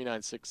Vancouver,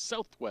 396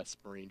 Southwest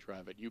Marine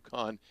Drive at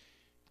Yukon,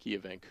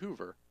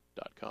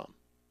 KiaVancouver.com.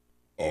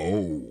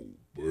 Oh,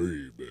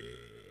 baby.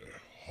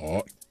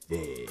 Hot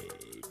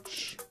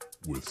fudge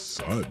with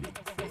Simon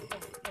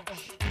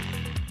Fudge.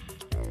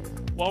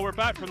 Well, we're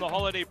back from the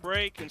holiday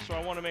break, and so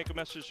I want to make a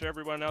message to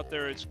everyone out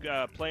there. It's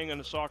playing on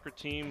a soccer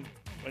team.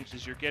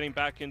 As you're getting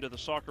back into the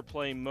soccer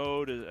playing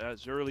mode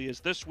as early as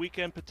this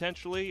weekend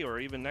potentially, or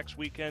even next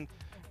weekend,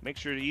 make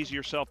sure to ease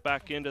yourself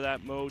back into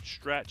that mode,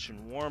 stretch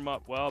and warm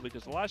up well,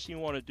 because the last thing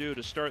you want to do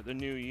to start the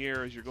new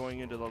year as you're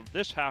going into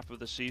this half of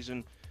the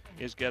season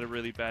is get a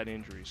really bad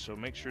injury. So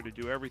make sure to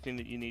do everything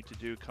that you need to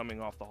do coming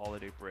off the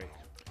holiday break.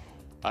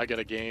 I got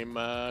a game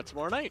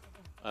tomorrow night,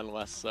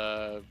 unless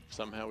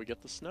somehow we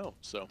get the snow,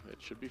 so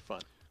it should be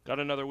fun. Got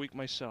another week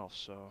myself,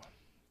 so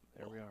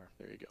there we are.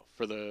 There you go.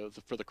 For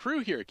the crew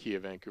here at Kia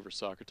Vancouver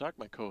Soccer Talk,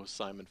 my co-host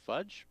Simon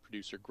Fudge,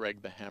 producer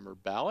Greg the Hammer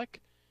Ballack,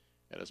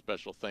 and a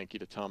special thank you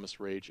to Thomas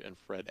Rage and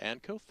Fred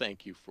Anco.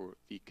 Thank you for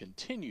the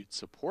continued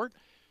support.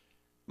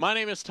 My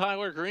name is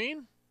Tyler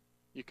Green.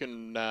 You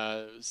can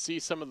see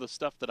some of the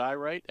stuff that I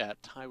write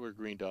at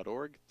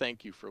tylergreen.org.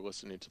 Thank you for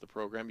listening to the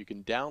program. You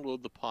can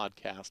download the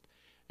podcast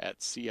at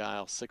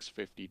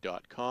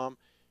CIL650.com.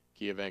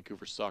 Kia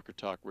Vancouver Soccer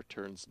Talk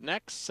returns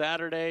next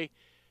Saturday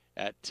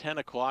at 10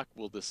 o'clock.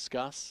 We'll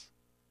discuss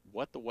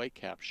what the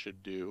Whitecaps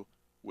should do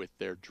with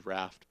their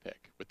draft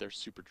pick, with their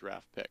super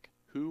draft pick.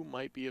 Who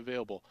might be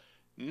available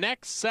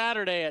next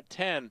Saturday at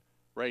 10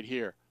 right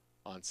here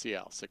on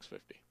CIL650.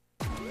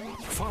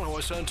 Follow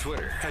us on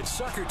Twitter at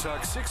Soccer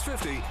Talk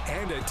 650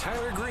 and at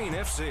Tyler Green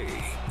FC.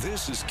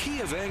 This is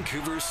Kia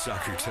Vancouver's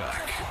Soccer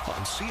Talk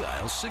on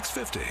CIL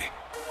 650.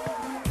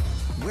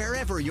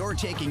 Wherever you're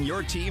taking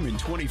your team in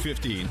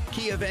 2015,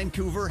 Kia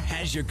Vancouver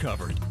has you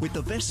covered with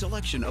the best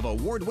selection of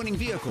award-winning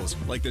vehicles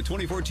like the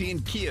 2014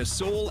 Kia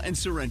Soul and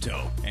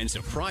Sorento, and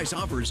surprise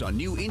offers on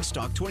new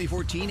in-stock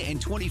 2014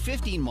 and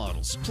 2015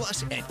 models.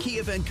 Plus, at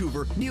Kia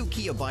Vancouver, new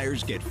Kia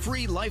buyers get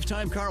free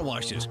lifetime car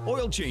washes,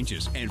 oil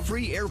changes, and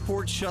free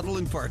airport shuttle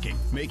and parking,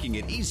 making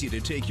it easy to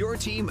take your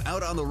team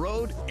out on the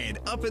road and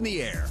up in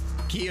the air.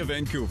 Kia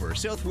Vancouver,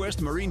 Southwest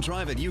Marine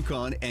Drive at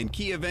Yukon, and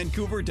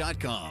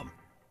KiaVancouver.com.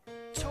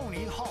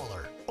 Tony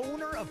Holler,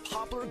 owner of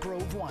Poplar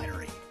Grove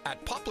Winery.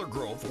 At Poplar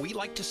Grove, we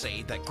like to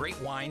say that great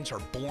wines are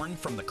born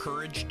from the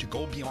courage to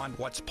go beyond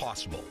what's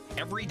possible.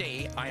 Every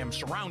day, I am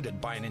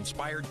surrounded by an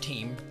inspired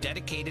team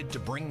dedicated to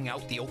bringing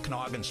out the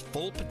Okanagan's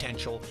full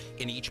potential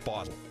in each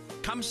bottle.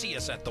 Come see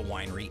us at the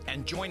winery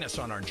and join us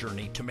on our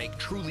journey to make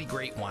truly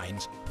great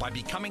wines by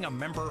becoming a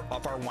member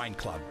of our wine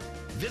club.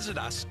 Visit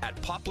us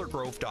at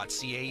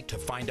poplargrove.ca to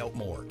find out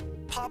more.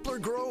 Poplar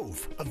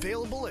Grove,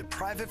 available at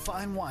private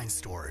fine wine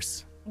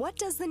stores. What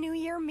does the new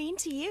year mean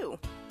to you?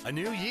 A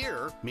new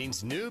year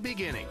means new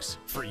beginnings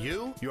for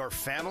you, your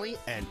family,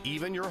 and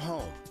even your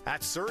home.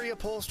 At Surrey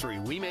Upholstery,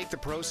 we make the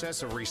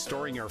process of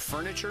restoring your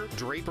furniture,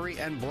 drapery,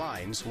 and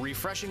blinds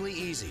refreshingly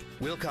easy.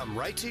 We'll come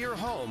right to your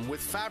home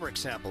with fabric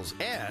samples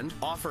and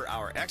offer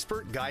our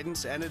expert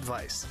guidance and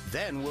advice.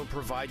 Then we'll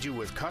provide you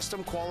with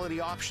custom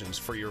quality options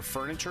for your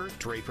furniture,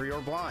 drapery,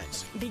 or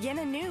blinds. Begin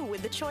anew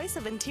with the choice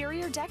of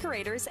interior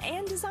decorators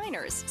and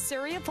designers.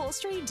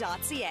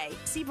 SurreyUpholstery.ca.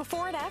 See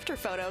before and after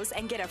photos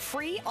and get a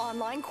free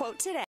online quote today.